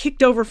got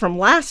kicked over from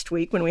last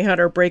week when we had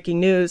our breaking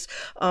news.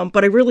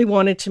 But I really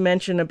wanted to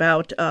mention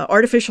about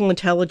artificial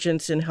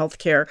intelligence in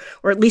healthcare,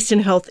 or at least in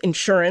health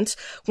insurance.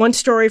 One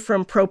story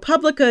from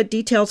ProPublica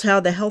details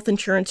how the health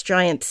insurance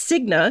giant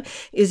Cigna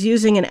is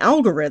using an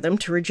algorithm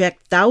to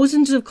reject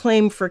thousands of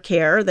claims for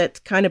care that's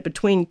kind of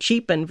between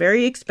cheap and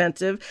very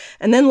expensive,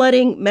 and then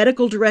letting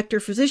medical director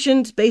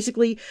physicians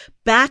basically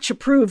batch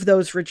approve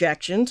those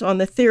rejections on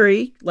the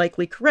theory,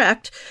 likely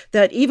correct,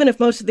 that even if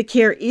most of the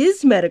care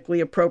is medically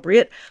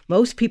appropriate,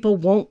 most people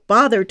won't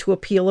bother to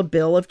appeal a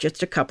bill of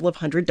just a couple of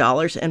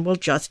 $100s and will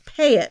just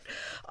pay it.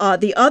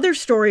 The other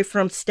story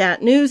from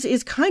Stat News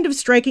is kind of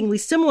strikingly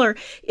similar.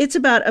 It's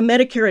about a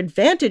Medicare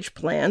Advantage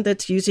plan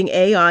that's using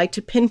AI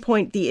to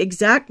pinpoint the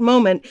exact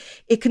moment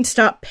it can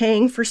stop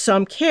paying for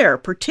some care,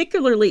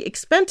 particularly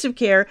expensive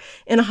care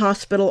in a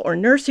hospital or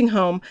nursing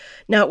home.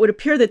 Now, it would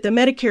appear that the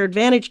Medicare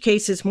Advantage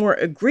case is more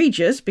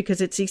egregious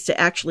because it seeks to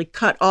actually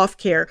cut off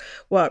care,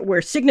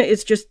 where Cigna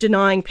is just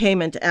denying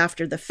payment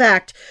after the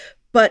fact.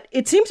 But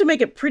it seems to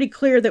make it pretty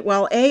clear that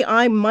while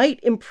AI might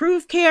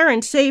improve care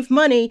and save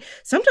money,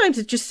 sometimes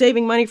it's just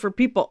saving money for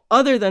people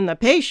other than the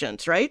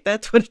patients, right?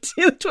 That's what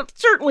it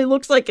certainly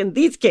looks like in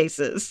these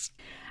cases.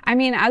 I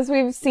mean, as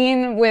we've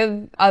seen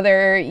with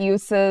other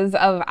uses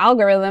of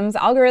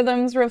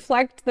algorithms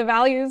reflect the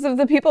values of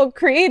the people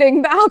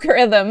creating the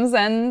algorithms.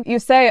 And you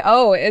say,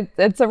 oh,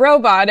 it's a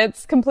robot,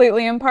 it's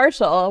completely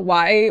impartial.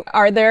 Why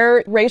are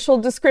there racial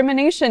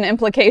discrimination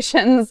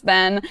implications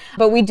then?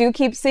 But we do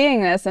keep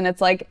seeing this, and it's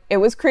like, it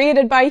was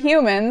created by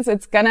humans.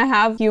 It's going to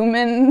have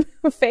human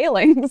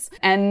failings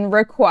and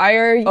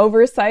require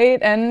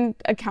oversight and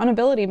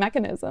accountability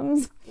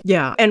mechanisms.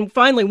 Yeah. And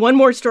finally, one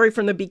more story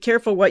from the Be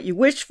Careful What You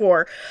Wish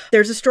For.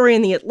 There's a story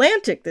in The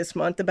Atlantic this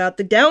month about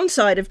the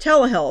downside of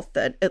telehealth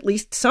that at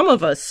least some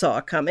of us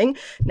saw coming.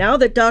 Now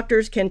that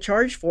doctors can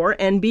charge for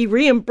and be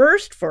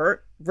reimbursed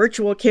for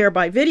virtual care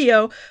by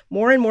video,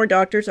 more and more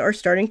doctors are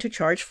starting to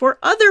charge for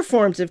other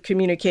forms of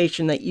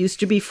communication that used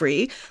to be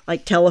free,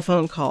 like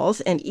telephone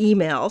calls and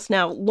emails.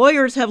 Now,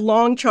 lawyers have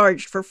long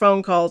charged for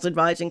phone calls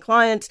advising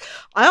clients.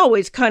 I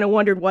always kind of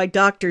wondered why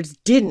doctors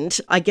didn't.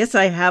 I guess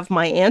I have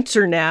my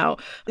answer now.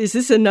 Is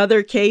this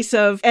another case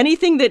of any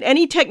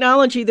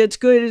technology that's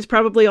good is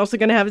probably also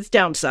going to have its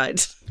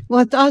downsides? Well,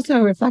 it's also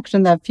a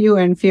reflection that fewer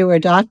and fewer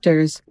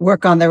doctors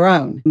work on their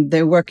own.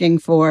 They're working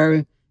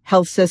for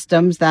health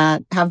systems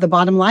that have the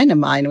bottom line in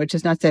mind, which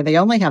is not to say they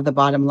only have the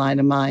bottom line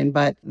in mind,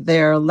 but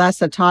they're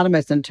less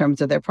autonomous in terms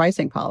of their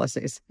pricing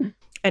policies.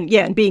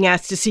 And being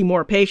asked to see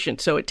more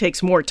patients. So it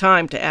takes more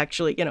time to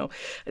actually,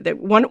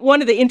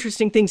 one of the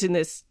interesting things in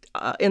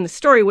the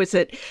story was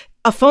that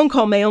a phone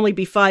call may only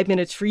be 5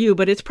 minutes for you,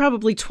 but it's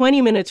probably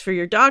 20 minutes for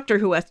your doctor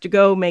who has to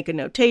go make a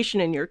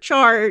notation in your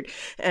chart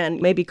and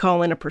maybe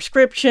call in a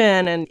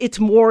prescription. And it's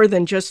more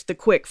than just the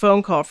quick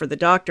phone call for the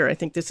doctor. I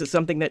think this is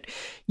something that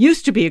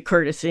used to be a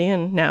courtesy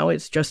and now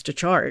is just a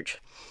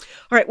charge.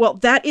 All right, well,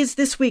 that is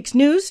this week's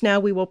news. Now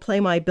we will play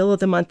my Bill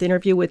of the Month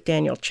interview with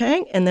Daniel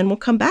Chang, and then we'll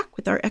come back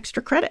with our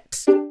extra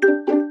credits.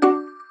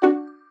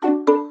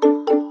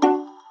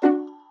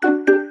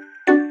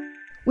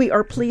 We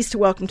are pleased to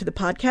welcome to the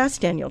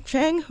podcast Daniel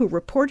Chang, who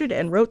reported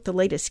and wrote the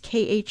latest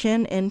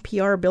KHN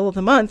NPR Bill of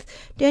the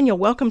Month. Daniel,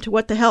 welcome to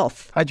What the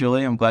Health. Hi,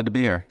 Julie. I'm glad to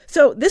be here.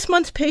 So this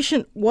month's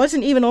patient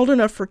wasn't even old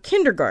enough for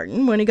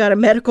kindergarten when he got a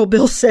medical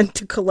bill sent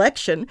to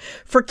collection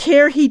for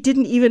care he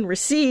didn't even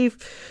receive.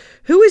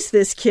 Who is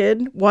this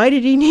kid? Why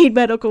did he need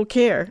medical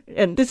care?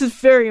 And this is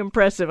very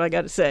impressive, I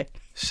got to say.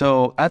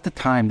 So at the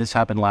time, this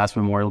happened last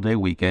Memorial Day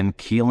weekend.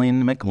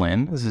 Keelan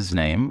McGlynn is his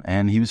name,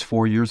 and he was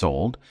 4 years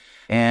old.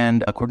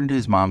 And according to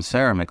his mom,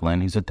 Sarah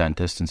McGlynn, who's a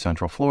dentist in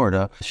Central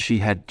Florida, she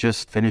had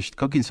just finished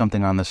cooking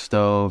something on the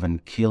stove,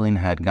 and Keelan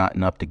had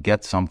gotten up to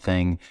get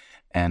something.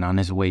 And on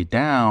his way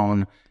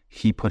down,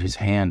 he put his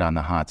hand on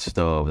the hot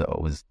stove.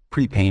 That was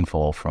pretty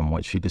painful from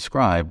what she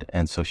described.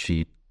 And so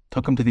she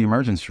took him to the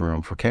emergency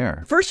room for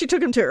care. First, you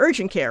took him to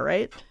urgent care,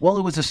 right? Well,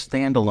 it was a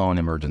standalone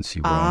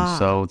emergency room.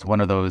 So it's one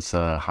of those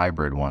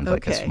hybrid ones, Okay. I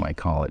guess you might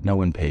call it. No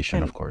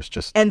inpatient, of course.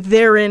 And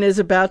therein is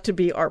about to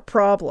be our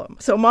problem.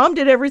 So mom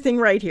did everything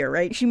right here,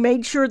 right? She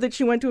made sure that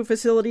she went to a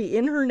facility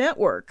in her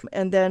network,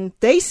 and then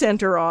they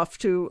sent her off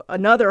to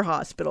another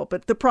hospital.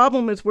 But the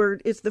problem is where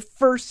it's the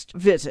first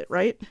visit,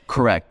 right?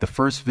 Correct. The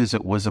first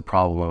visit was a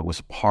problem. It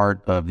was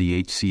part of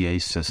the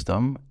HCA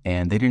system,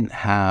 and they didn't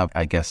have,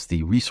 I guess,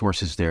 the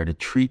resources there to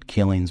treat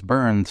Keelan's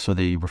burn, so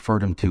they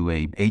referred him to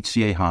a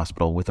HCA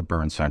hospital with a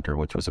burn center,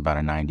 which was about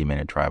a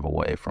 90-minute drive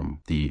away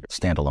from the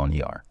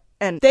standalone ER.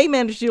 And they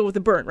managed to deal with the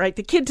burn, right?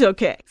 The kid's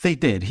okay. They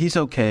did. He's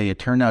okay. It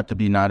turned out to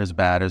be not as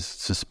bad as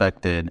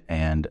suspected.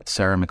 And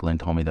Sarah McGlynn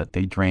told me that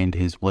they drained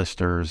his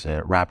blisters,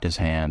 wrapped his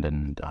hand,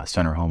 and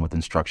sent her home with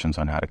instructions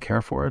on how to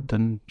care for it.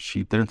 And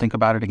she didn't think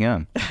about it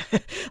again.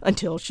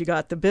 Until she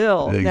got the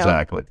bill.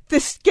 Exactly. Now,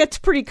 this gets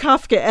pretty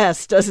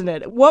Kafka-esque, doesn't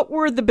it? What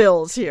were the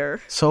bills here?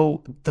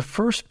 So the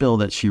first bill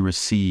that she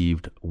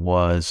received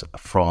was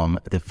from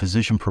the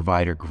physician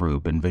provider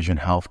group. Envision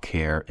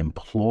Healthcare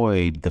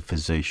employed the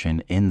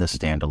physician in the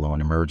standalone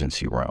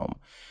emergency room.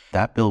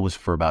 That bill was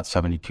for about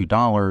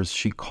 $72.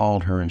 She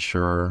called her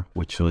insurer,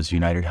 which was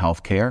United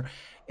Healthcare,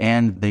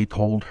 and they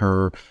told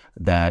her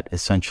that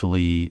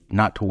essentially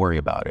not to worry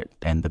about it.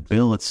 And the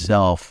bill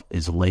itself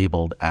is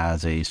labeled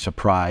as a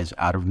surprise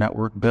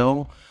out-of-network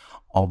bill,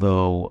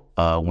 although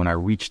when I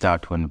reached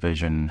out to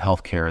Envision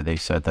Healthcare, they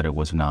said that it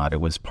was not.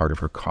 It was part of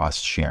her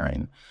cost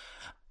sharing.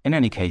 In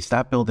any case,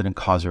 that bill didn't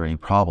cause her any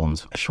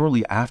problems.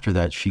 Shortly after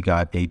that, she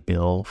got a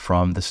bill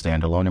from the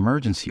standalone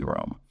emergency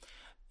room.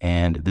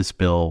 And this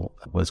bill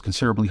was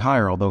considerably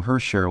higher, although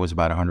her share was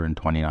about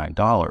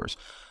 $129.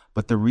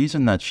 But the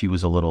reason that she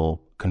was a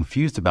little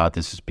confused about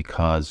this is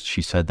because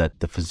she said that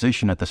the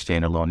physician at the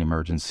standalone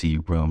emergency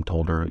room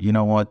told her, you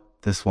know what,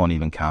 this won't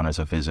even count as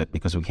a visit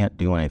because we can't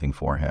do anything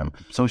for him.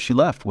 So she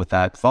left with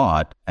that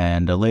thought.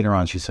 And later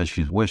on, she said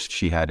she wished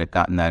she had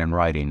gotten that in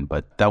writing,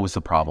 but that was the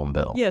problem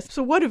bill. Yes.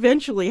 So what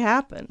eventually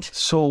happened?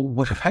 So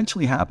what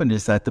eventually happened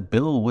is that the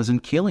bill was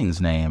in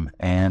Keelan's name,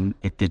 and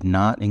it did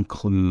not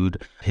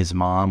include his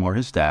mom or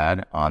his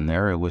dad on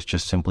there. It was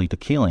just simply to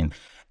Keelan.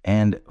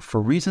 And for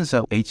reasons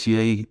that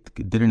HCA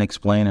didn't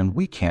explain and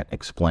we can't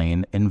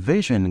explain,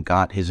 Envision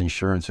got his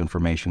insurance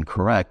information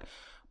correct,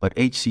 but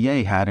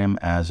HCA had him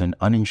as an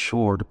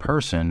uninsured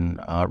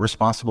person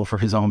responsible for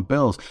his own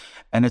bills.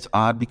 And it's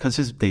odd because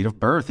his date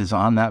of birth is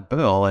on that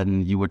bill,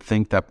 and you would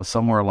think that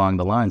somewhere along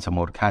the line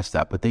someone would catch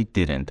that, but they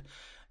didn't.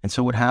 And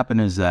so what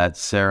happened is that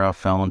Sarah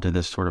fell into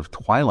this sort of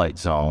twilight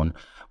zone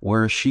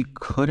where she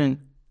couldn't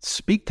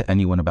speak to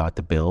anyone about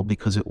the bill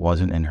because it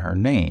wasn't in her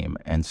name.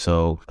 And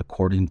so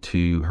according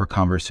to her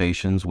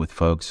conversations with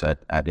folks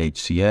at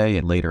HCA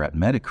and later at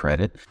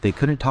MediCredit, they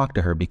couldn't talk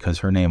to her because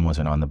her name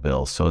wasn't on the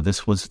bill. So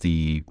this was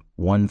the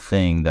one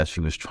thing that she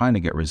was trying to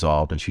get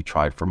resolved, and she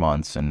tried for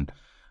months and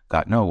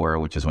got nowhere,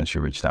 which is when she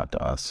reached out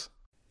to us.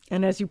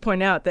 And as you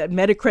point out, that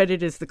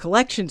Medicredit is the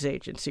collections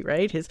agency,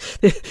 right?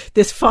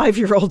 This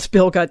 5-year-old's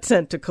bill got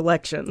sent to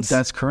collections.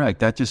 That's correct.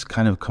 That just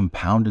kind of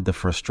compounded the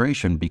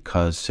frustration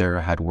because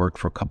Sarah had worked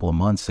for a couple of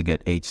months to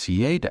get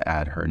HCA to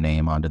add her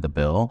name onto the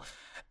bill.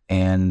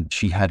 And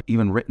she had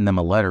even written them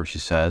a letter, she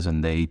says,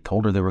 and they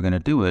told her they were going to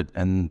do it.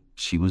 And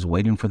she was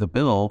waiting for the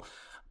bill.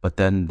 But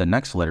then the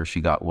next letter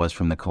she got was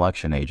from the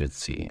collection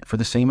agency for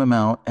the same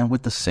amount and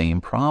with the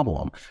same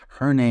problem.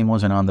 Her name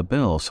wasn't on the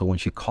bill. So when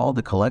she called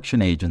the collection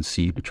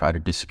agency to try to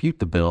dispute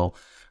the bill,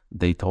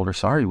 they told her,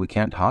 sorry, we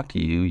can't talk to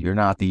you. You're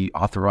not the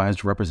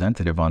authorized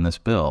representative on this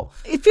bill.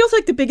 It feels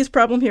like the biggest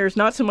problem here is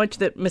not so much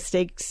that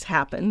mistakes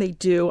happen. They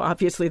do.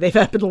 Obviously, they've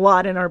happened a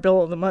lot in our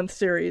Bill of the Month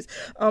series.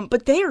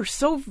 But they are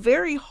so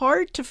very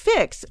hard to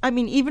fix. I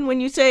mean, even when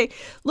you say,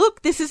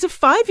 look, this is a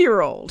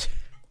 5-year-old.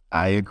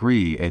 I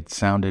agree. It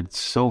sounded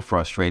so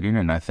frustrating.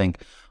 And I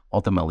think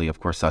ultimately, of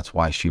course, that's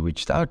why she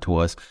reached out to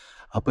us.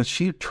 But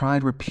she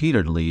tried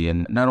repeatedly.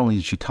 And not only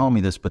did she tell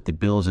me this, but the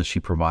bills that she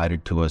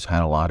provided to us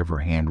had a lot of her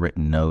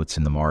handwritten notes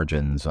in the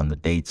margins on the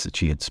dates that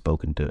she had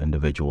spoken to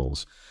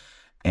individuals.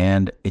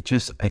 And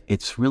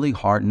it's really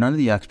hard. None of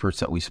the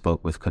experts that we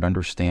spoke with could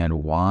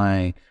understand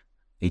why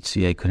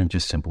HCA couldn't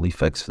just simply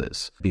fix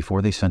this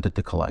before they sent it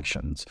to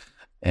collections.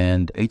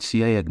 And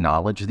HCA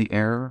acknowledged the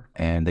error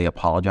and they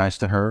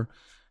apologized to her.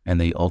 And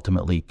they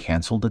ultimately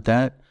canceled the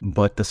debt.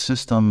 But the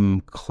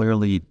system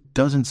clearly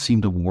doesn't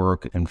seem to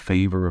work in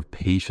favor of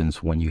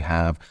patients when you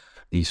have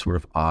these sort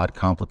of odd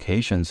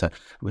complications that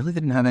really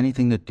didn't have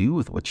anything to do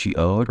with what she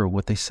owed or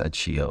what they said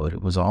she owed.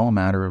 It was all a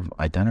matter of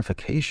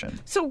identification.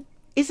 So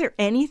is there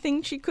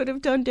anything she could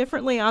have done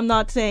differently? I'm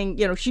not saying,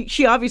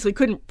 she obviously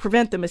couldn't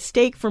prevent the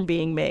mistake from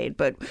being made,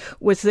 but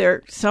was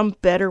there some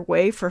better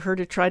way for her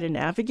to try to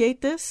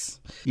navigate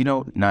this?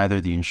 Neither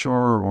the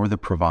insurer or the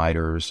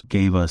providers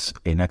gave us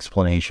an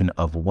explanation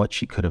of what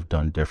she could have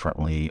done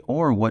differently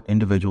or what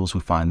individuals who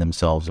find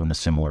themselves in a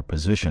similar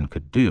position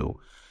could do.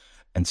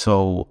 And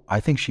so I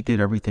think she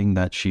did everything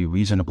that she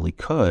reasonably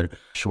could,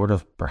 short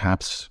of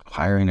perhaps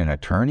hiring an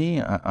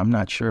attorney. I'm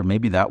not sure.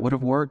 Maybe that would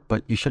have worked,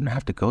 but you shouldn't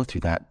have to go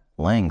through that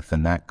length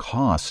and that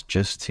cost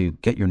just to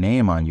get your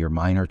name on your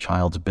minor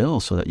child's bill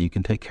so that you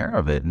can take care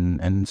of it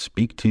and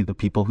speak to the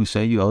people who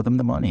say you owe them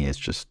the money.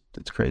 It's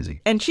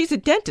crazy. And she's a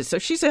dentist, so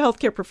she's a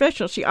healthcare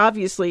professional. She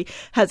obviously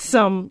has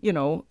some,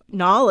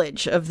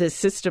 knowledge of this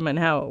system and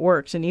how it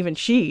works. And even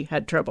she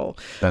had trouble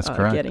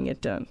getting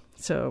it done.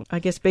 So I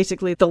guess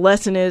basically the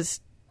lesson is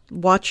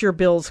watch your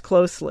bills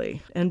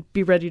closely and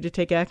be ready to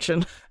take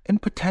action.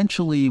 And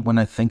potentially, when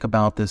I think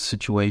about this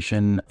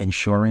situation,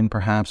 ensuring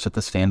perhaps that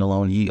the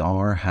standalone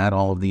ER had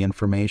all of the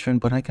information,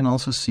 but I can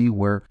also see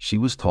where she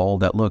was told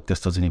that, look,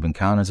 this doesn't even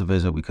count as a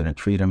visit. We couldn't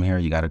treat him here.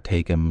 You got to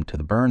take him to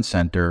the burn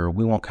center.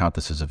 We won't count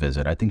this as a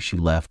visit. I think she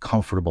left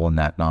comfortable in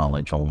that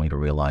knowledge, only to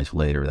realize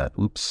later that,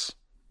 oops,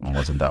 it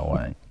wasn't that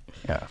way.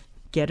 Yeah.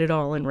 Get it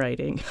all in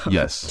writing.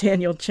 Yes.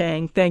 Daniel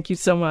Chang, thank you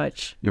so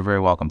much. You're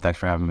very welcome. Thanks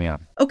for having me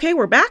on. Okay,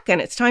 we're back,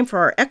 and it's time for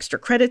our extra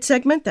credit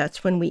segment.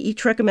 That's when we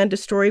each recommend a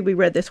story we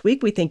read this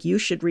week we think you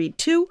should read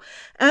too.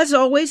 As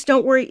always,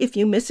 don't worry if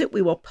you miss it.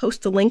 We will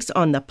post the links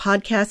on the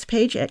podcast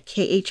page at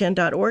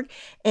khn.org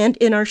and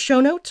in our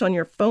show notes on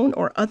your phone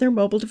or other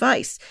mobile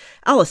device.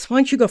 Alice, why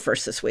don't you go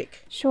first this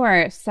week?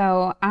 Sure.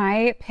 So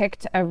I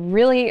picked a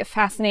really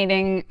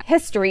fascinating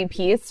history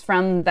piece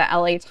from the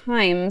LA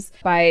Times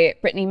by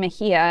Brittany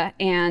Mejia,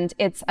 and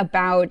it's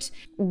about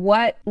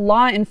what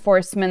law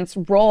enforcement's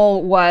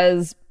role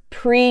was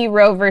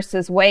pre-Roe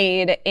versus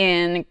Wade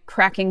in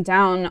cracking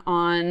down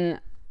on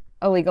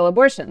illegal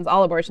abortions.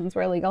 All abortions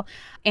were illegal.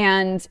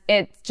 And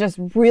it just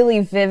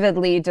really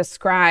vividly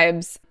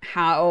describes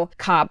how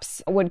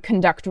cops would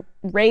conduct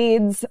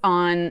raids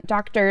on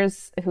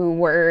doctors who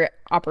were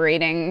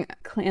operating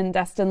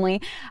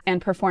clandestinely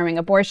and performing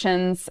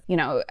abortions,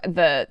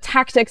 the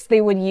tactics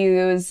they would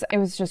use. It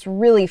was just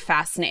really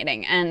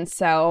fascinating. And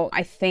so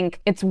I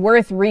think it's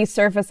worth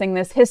resurfacing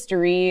this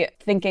history,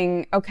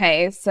 thinking,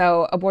 okay,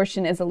 so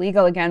abortion is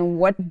illegal again.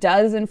 What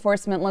does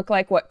enforcement look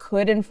like? What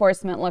could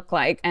enforcement look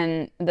like?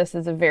 And this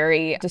is a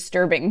very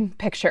disturbing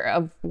picture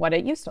of what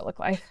it used to look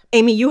like.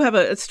 Amy, you have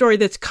a story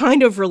that's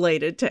kind of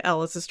related to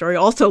Alice's story,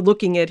 also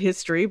looking at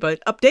history, but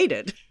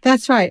updated.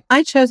 That's right.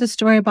 I chose a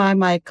story by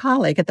my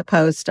colleague at the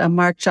Post,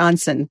 Mark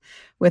Johnson,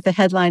 with the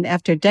headline,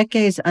 "After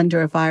decades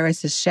under a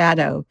virus's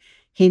shadow,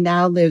 he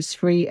now lives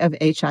free of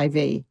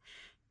HIV."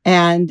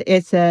 And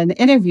it's an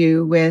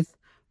interview with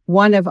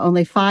one of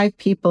only 5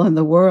 people in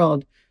the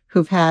world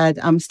who've had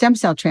stem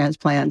cell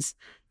transplants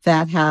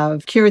that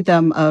have cured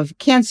them of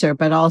cancer,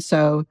 but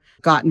also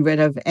gotten rid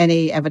of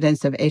any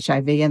evidence of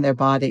HIV in their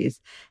bodies.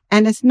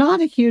 And it's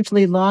not a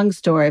hugely long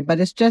story, but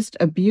it's just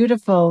a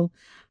beautiful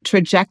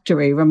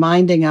trajectory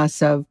reminding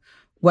us of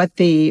what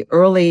the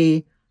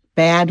early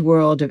bad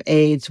world of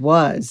AIDS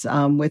was,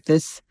 with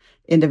this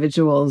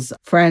individual's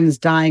friends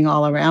dying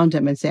all around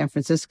him in San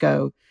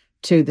Francisco,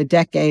 to the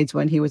decades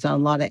when he was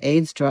on a lot of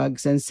AIDS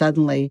drugs and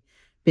suddenly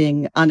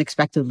being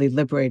unexpectedly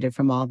liberated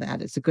from all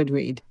that. It's a good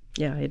read.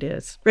 Yeah, it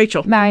is.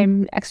 Rachel. My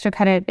extra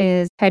credit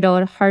is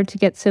titled Hard to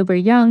Get Sober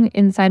Young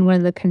Inside One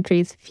of the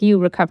Country's Few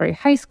Recovery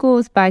High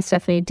Schools by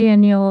Stephanie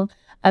Daniel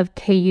of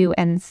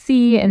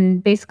KUNC.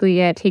 And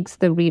basically it takes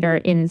the reader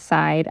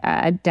inside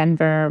a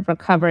Denver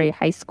recovery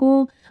high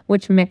school,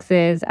 which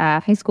mixes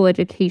high school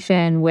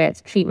education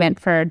with treatment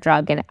for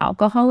drug and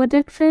alcohol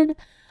addiction.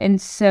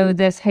 And so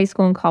this high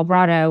school in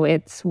Colorado,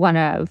 it's one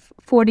of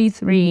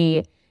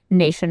 43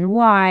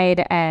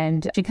 nationwide,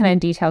 and she kind of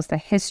details the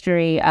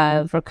history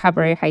of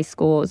recovery high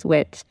schools,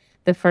 which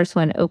the first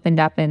one opened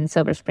up in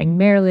Silver Spring,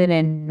 Maryland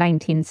in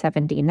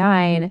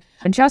 1979.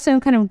 And she also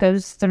kind of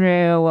goes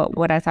through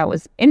what I thought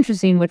was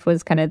interesting, which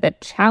was kind of the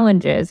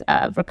challenges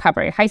of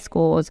recovery high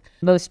schools,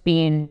 most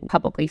being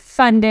publicly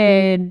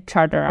funded,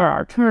 charter or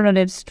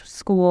alternative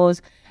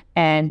schools,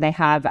 and they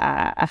have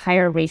a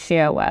higher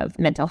ratio of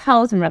mental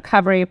health and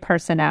recovery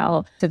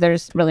personnel. So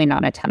there's really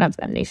not a ton of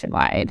them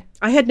nationwide.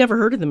 I had never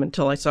heard of them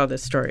until I saw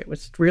this story. It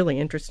was really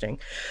interesting.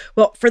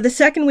 Well, for the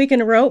second week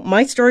in a row,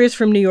 my story is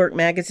from New York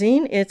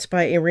Magazine. It's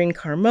by Irene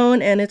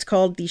Carmon, and it's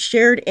called The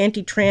Shared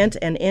Anti-Trans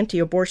and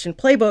Anti-Abortion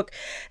Playbook.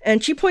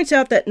 And she points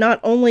out that not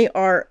only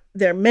are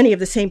there are many of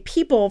the same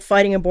people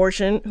fighting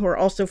abortion who are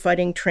also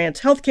fighting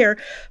trans healthcare,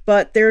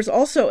 but there's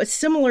also a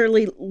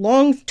similarly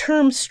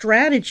long-term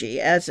strategy.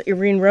 As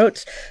Irene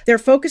wrote, they're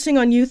focusing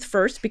on youth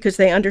first because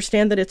they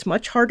understand that it's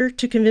much harder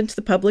to convince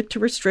the public to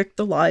restrict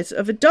the lives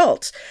of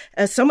adults.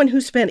 As someone who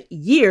spent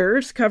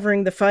years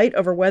covering the fight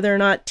over whether or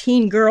not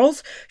teen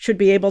girls should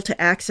be able to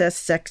access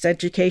sex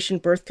education,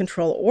 birth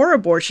control, or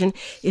abortion,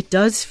 it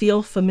does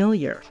feel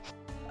familiar.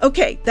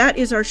 Okay, that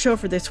is our show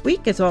for this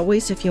week. As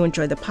always, if you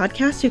enjoy the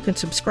podcast, you can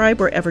subscribe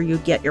wherever you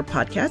get your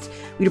podcasts.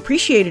 We'd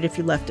appreciate it if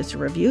you left us a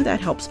review. That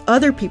helps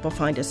other people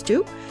find us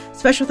too.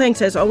 Special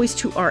thanks, as always,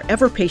 to our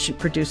ever-patient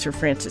producer,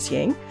 Francis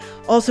Yang.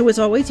 Also, as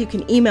always, you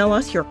can email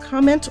us your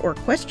comments or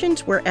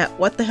questions. We're at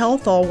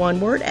whatthehealth, all one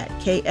word, at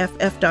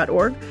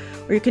kff.org.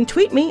 Or you can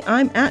tweet me.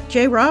 I'm at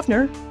Jay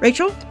Rovner.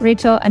 Rachel?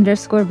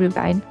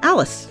 Rachel_Rubine.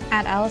 Alice?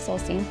 At Alice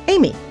Olstein.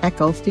 Amy? At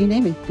Goldstein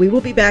Amy. We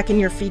will be back in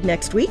your feed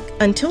next week.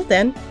 Until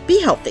then,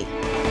 be healthy.